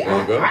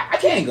 I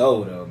can't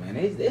go though, man.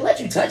 They let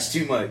you touch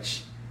too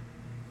much.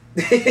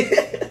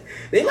 They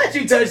let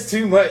you touch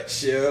too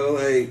much, yo.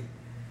 Like,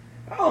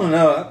 I don't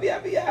know.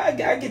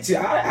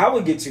 I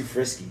would get too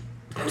frisky.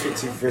 I get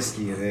too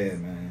frisky in there,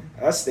 man.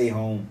 I stay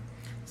home.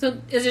 So,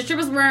 is the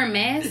strippers wearing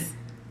masks?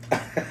 No.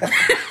 That's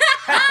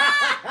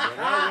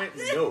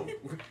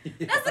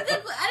a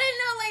good. I didn't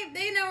know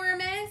they don't wear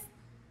masks.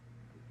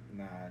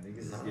 Nah, niggas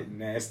is getting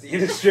nasty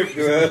in the strip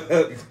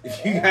club.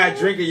 If you got a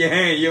drink in your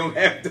hand, you don't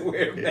have to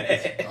wear a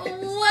mask.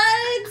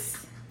 What?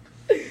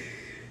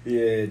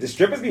 Yeah, the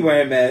strippers be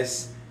wearing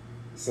masks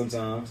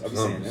sometimes. I'm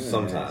saying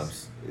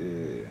sometimes.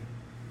 Yeah,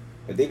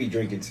 but they be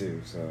drinking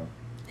too. So.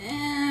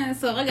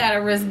 So I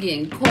gotta risk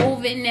getting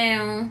COVID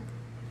now,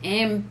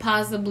 and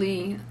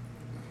possibly.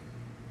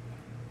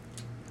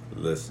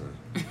 Listen,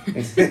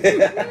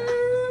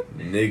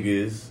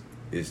 niggas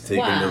is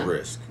taking the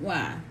risk.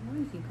 Why?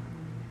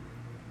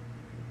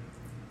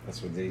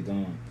 That's what they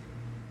doing.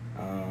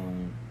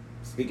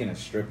 Speaking of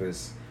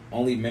strippers,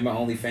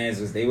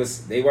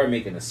 OnlyFans they were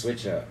making a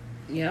switch up.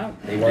 Yeah,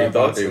 they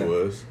thought they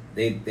was.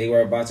 They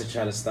were about to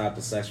try to stop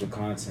the sexual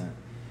content,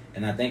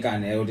 and I think I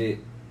nailed it.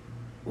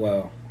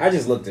 Well, I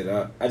just looked it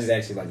up. I just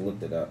actually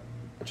looked it up.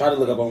 I tried to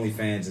look up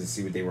OnlyFans and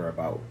see what they were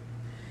about.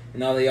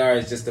 And all they are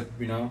is just a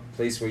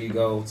place where you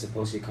go to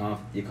post your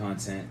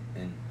content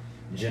and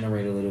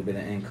generate a little bit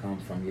of income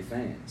from your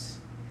fans.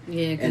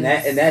 Yeah, and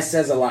that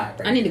says a lot.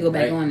 Right? I need to go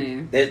back on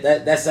there.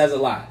 That says a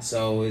lot.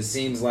 So it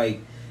seems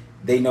like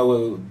they know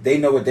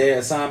what their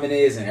assignment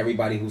is, and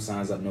everybody who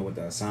signs up know what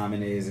the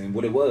assignment is and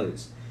what it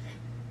was.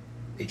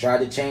 They tried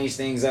to change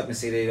things up and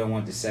say they don't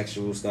want the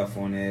sexual stuff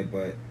on there,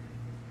 but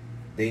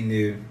they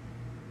knew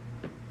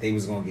they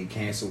was gonna get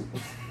canceled.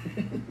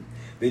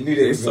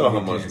 They saw how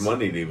much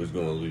money they was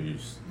gonna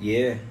lose.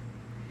 Yeah,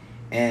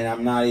 and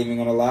I'm not even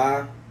gonna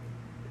lie.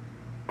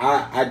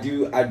 I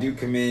do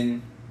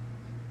commend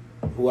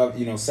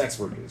whoever, sex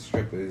workers,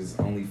 strippers,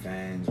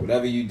 OnlyFans,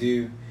 whatever you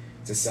do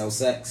to sell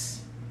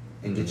sex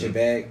and get your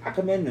bag. I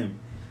commend them.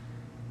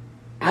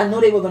 I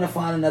know they were gonna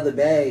find another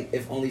bag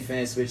if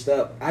OnlyFans switched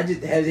up.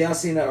 Have y'all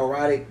seen the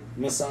erotic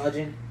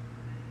massaging?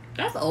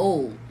 That's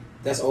old.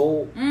 That's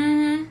old.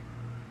 Mm-hmm.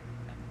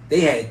 They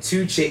had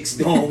 2 chicks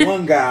doing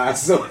one guy,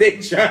 so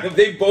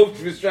they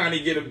both was trying to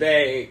get a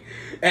bag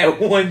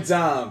at one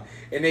time,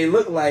 and they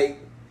look like,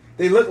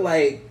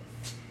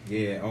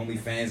 yeah,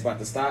 OnlyFans about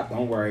to stop.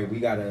 Don't worry, we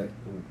got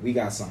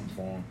something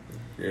for them.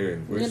 Yeah,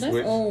 that's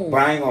old.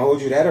 But I ain't gonna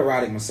hold you. That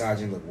erotic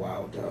massaging look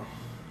wild though.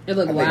 It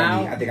look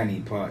wild. I think I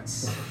need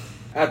parts.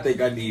 I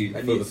need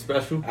the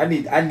special. I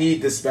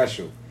need the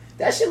special.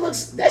 That shit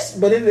looks.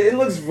 But it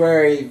looks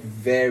very,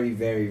 very,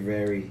 very,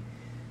 very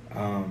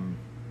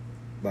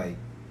like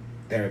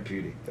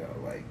therapeutic though.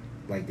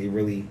 Like they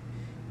really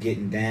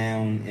getting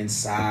down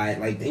inside.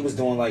 Like they was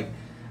doing like,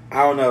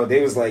 I don't know.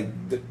 They was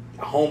like the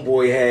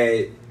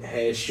homeboy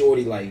had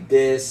shorty like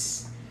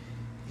this.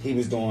 He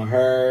was doing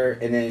her,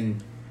 and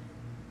then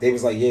they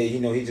was like, yeah, you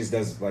know, he just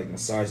does like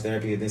massage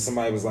therapy. And then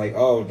somebody was like,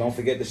 oh, don't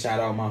forget to shout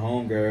out my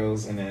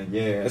homegirls. And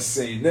then I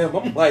seen them.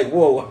 I'm like,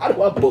 whoa, how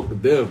do I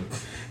book them?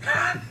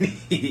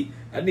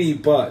 I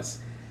need buzz.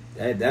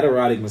 That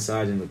erotic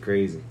massaging look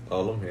crazy.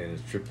 All them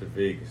hands trip to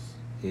Vegas.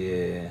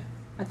 Yeah.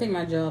 I think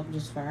my job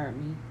just fired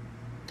me.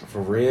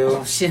 For real?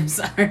 Oh shit, I'm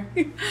sorry.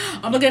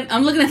 I'm looking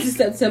at the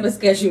September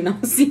schedule and I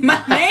don't see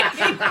my name.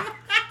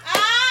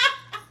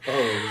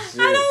 Oh shit.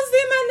 I don't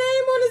see my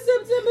name on the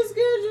September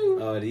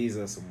schedule. Oh, these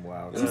are some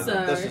wild I'm times.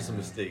 sorry. That's just a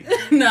mistake.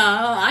 No,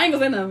 I ain't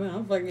gonna say nothing.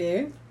 I'm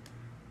fucking.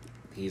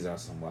 These are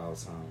some wild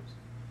times.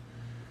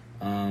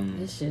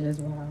 This shit is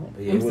wild.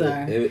 Yeah, I'm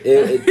sorry.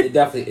 It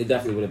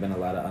definitely would have been a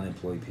lot of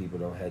unemployed people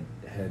though had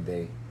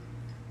they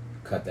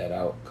cut that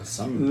out. Cause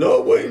some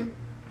No way.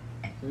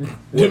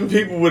 Them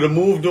people would have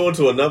moved on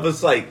to another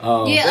site.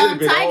 Yeah, They'd have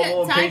been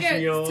all on Tiger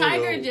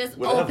Patreon just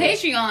whatever.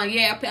 Patreon.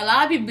 Yeah, a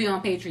lot of people be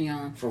on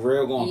Patreon. for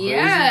real going crazy.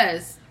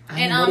 Yes.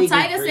 And what they get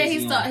Tiger said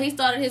crazy on. he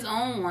started his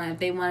own one if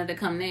they wanted to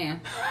come there.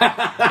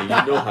 And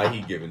you know how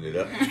he giving it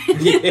up.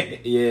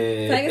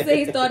 yeah. Tiger said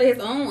he started his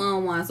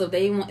own one, so if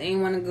they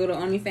ain't want to go to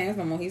OnlyFans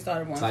no more, he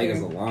started one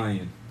Tiger's a too.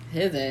 lion.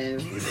 His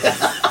ass.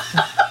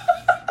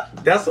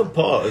 That's a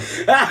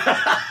pause.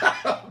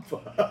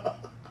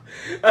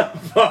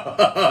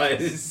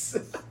 Pause.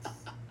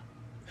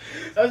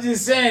 I'm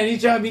just saying,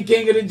 he's trying to be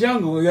king of the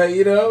jungle.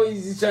 You know,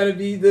 he's just trying to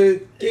be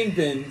the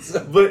kingpin.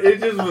 So. But it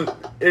just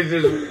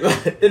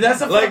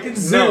That's a fucking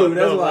zoo.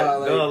 That's why.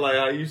 like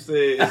how you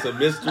said it's a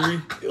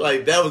mystery.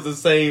 Like that was the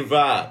same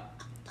vibe.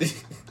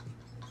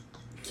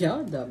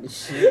 Y'all dumb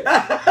as shit.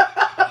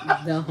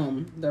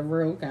 Dumb. The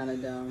real kind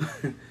of dumb.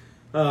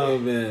 Oh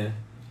man.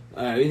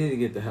 All right, we need to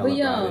get the hell But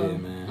up out of yo, here,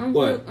 man. I'm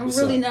What's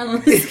really up? not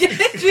on the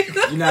schedule.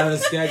 You're not on the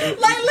schedule.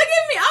 Like, look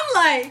at me.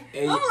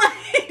 Hey, I'm like.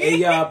 Hey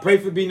y'all, pray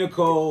for B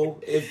Nicole.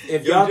 If Yo,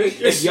 y'all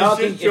it. if y'all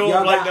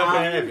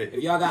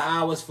got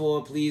hours for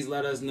it, please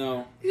let us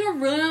know. You're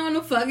really not on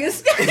the fucking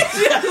schedule.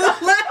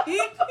 Like,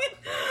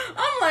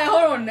 I'm like,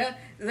 hold on. Is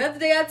that the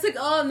day I took?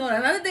 Oh no,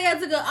 another day I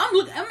took. I'm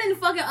in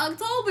fucking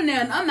October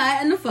now, and I'm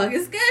not in the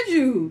fucking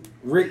schedule.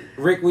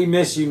 Rick, we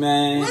miss you,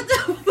 man. What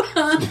the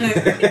fuck?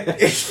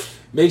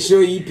 Make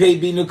sure you pay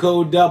B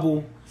Nicole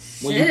double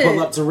when you Shit. pull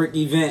up to Rick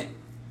event.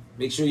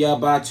 Make sure y'all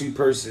buy 2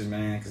 purses,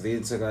 man, because they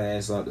took our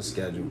ass off the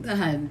schedule.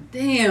 God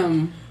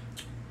damn.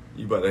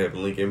 You better have a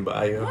link in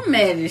bio. I'm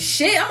mad as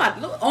shit.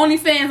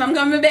 OnlyFans, I'm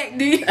coming back,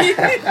 dude.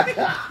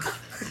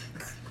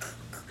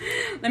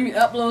 Let me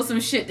upload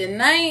some shit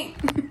tonight.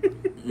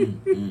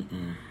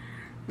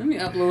 Let me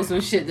upload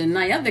some shit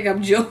tonight. I think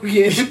I'm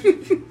joking.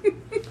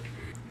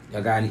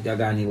 Y'all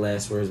got any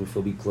last words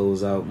before we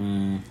close out,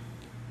 man?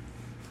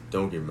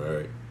 Don't get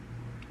married.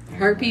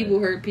 Hurt people,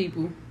 hurt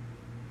people.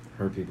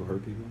 Hurt people,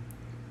 hurt people?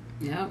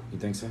 Yep. You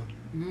think so?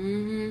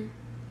 Mm-hmm.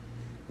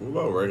 What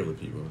about regular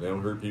people? They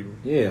don't hurt people.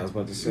 Yeah, I was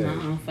about to say.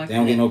 No, they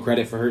don't get no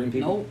credit for hurting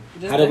people. Nope.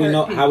 Just How do we hurt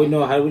know? people. How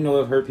do we know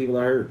if hurt people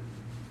are hurt?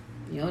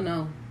 You don't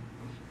know.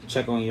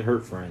 Check on your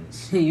hurt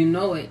friends. You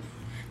know it.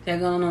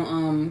 Check on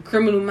them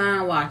criminal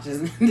mind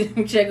watchers.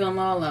 Check on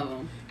all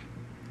of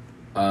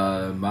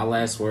them. My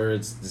last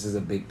words. This is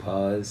a big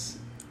pause.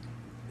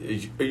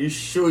 Are you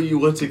sure you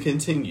want to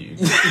continue?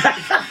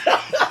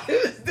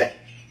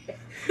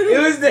 It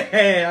was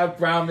the I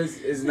promise.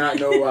 It's not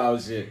no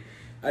wild shit.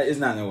 It's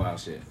not no wild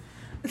shit.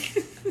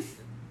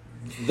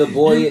 The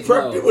boy. You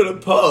prepped it with a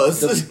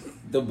pause.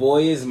 The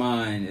Boy Is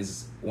Mine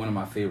is one of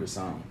my favorite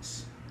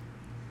songs.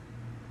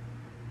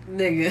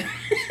 Nigga.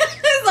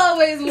 It's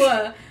always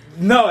what?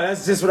 No,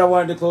 that's just what I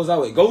wanted to close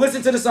out with. Go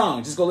listen to the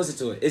song. Just go listen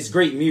to it. It's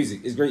great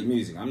music. It's great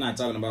music. I'm not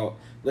talking about.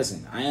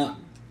 Listen, I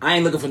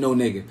ain't looking for no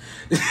nigga.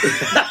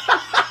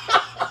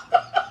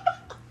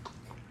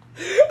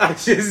 I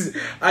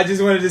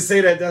just wanted to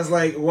say that's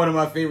like one of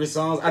my favorite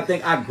songs. I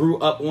think I grew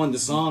up on the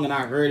song and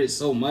I heard it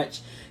so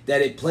much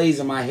that it plays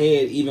in my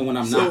head even when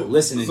I'm not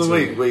listening to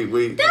it.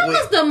 Wait. That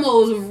was the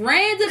most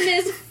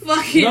randomest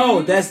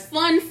fucking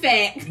fun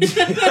fact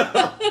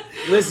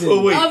Listen,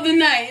 of the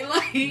night.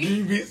 Like,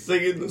 you be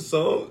singing the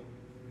song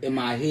in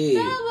my head.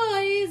 The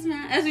boy is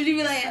mine. That's what you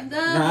be like.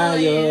 Not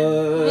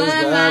yours,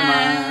 but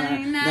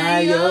mine.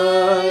 Not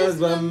yours,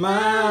 but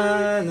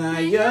mine.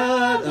 Not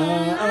yours.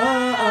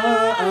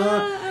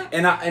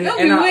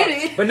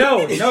 But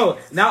no.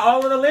 Not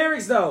all of the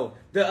lyrics though.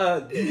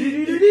 That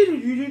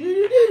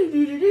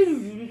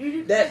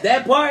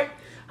part,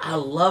 I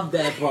love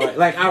that part.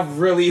 Like I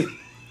really.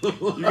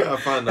 You gotta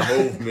find the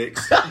whole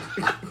mix.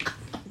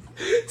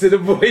 To the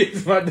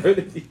boys, my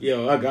dirty.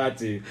 Yo, I got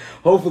to.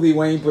 Hopefully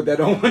Wayne put that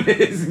on one of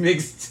his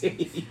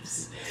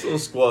mixtapes. So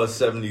Squad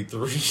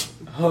 73.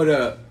 Hold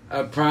up.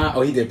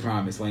 He did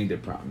Promise. Wayne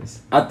did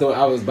Promise. I thought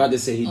I was about to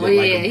say he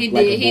did. He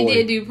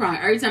did do Promise.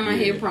 Every time I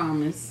hear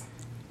Promise.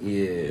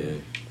 Yeah.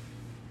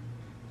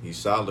 He's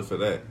solid for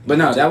that. But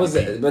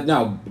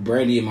no,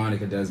 Brandy and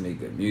Monica does make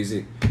good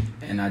music,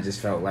 and I just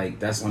felt like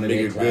that's one of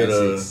their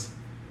classics.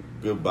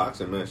 Good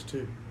boxing match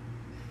too.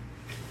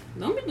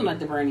 Don't be doing like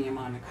the Brandy and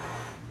Monica.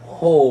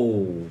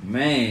 Oh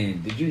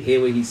man, did you hear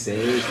what he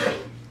said?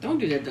 Don't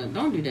do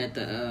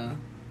that.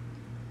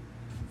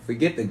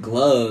 Forget the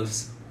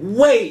gloves.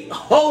 Wait,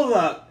 hold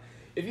up.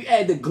 If you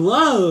add the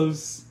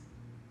gloves,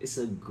 it's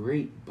a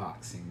great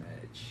boxing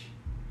match.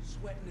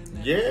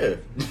 Yeah.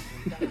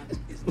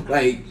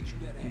 Like,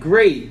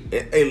 great.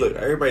 Hey, look,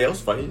 everybody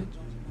else fighting.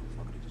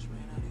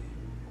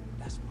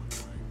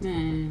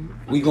 Man,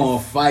 we gonna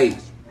fight.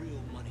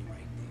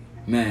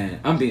 Man,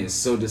 I'm being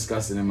so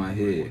disgusted in my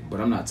head, but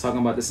I'm not talking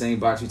about the same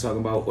box you're talking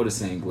about or the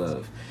same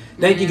glove.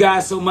 Thank you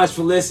guys so much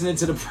for listening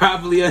to the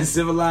Properly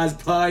Uncivilized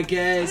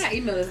podcast. I gotta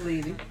email this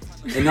lady.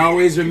 And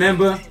always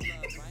remember,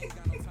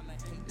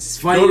 it's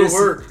funny. Go to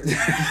work.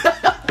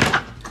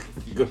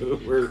 Go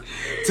to work.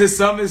 To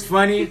some, it's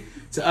funny.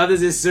 To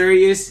others, it's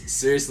serious.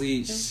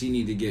 Seriously, she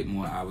need to get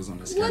more hours on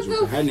the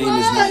schedule. Her name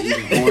is not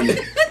even on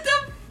it.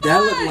 That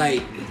look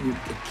like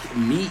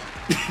meat.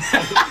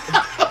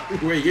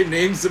 Where your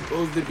name's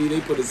supposed to be,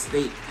 they put a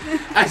steak.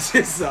 I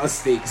just saw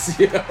steaks,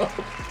 yo.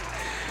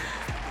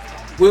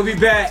 We'll be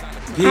back.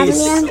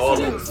 Peace.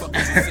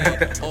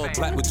 All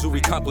black with jewelry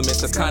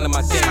compliments, that's kind of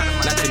my thing.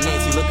 Not the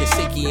Nancy looking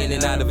shaky in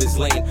and out of his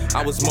lane.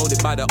 I was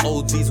molded by the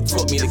OGs who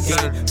taught me the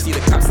game. See the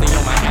cops stay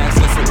on my ass,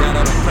 let's so glad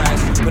I don't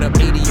crash. Put up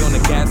 80 on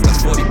the gas,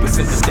 that's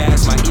 40% the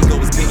dash. My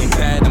ego is getting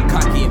bad, I'm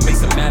cocky and makes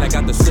them mad. I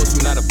got the sauce,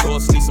 you not a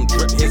boss, need some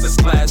drip, here's a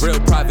splash. Real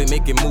private,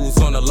 making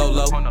moves on the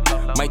low-low.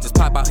 Might just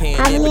pop out here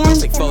and there, but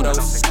don't take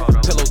photos.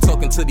 Pillow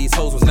talking to these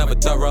hoes was never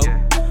thorough.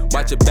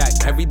 Watch your back,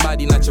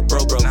 everybody not your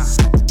bro.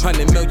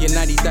 100 million,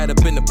 90 that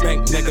up in the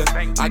bank,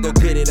 nigga. I go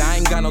get it, I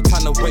ain't got no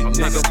time to wait,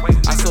 nigga.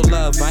 I show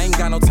love, I ain't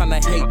got no time to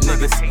hate,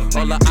 niggas.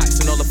 All the ox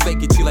and all the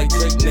fake it, you like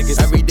Drake,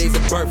 niggas. Every day's a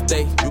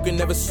birthday, you can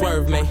never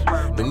swerve me.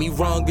 Do me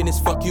wrong and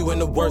it's fuck you in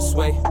the worst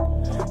way.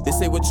 They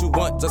say what you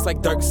want, just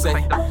like Dirk say.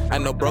 I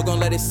know bro gon'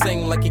 let it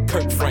sing like he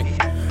Kirk Frank.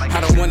 I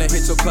don't wanna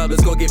hit your club,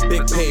 let's go get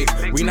big paid.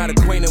 We not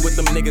acquainted with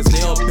them niggas,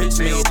 they all bitch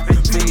made.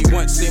 Fool me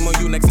once, shame on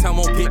you, next time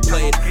won't get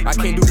played. I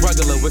can't do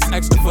regular, what's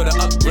extra for the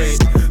upgrade?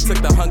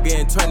 Took the hunger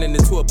and turned it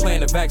into a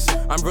plan of action.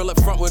 I'm real up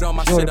front with all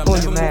my shit, I'm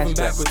never moving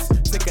backwards.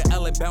 Take a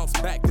L and bounce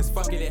back, cause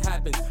fuck it, it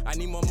happens. I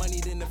need more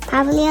money than the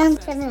Properly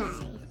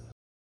Uncivilized.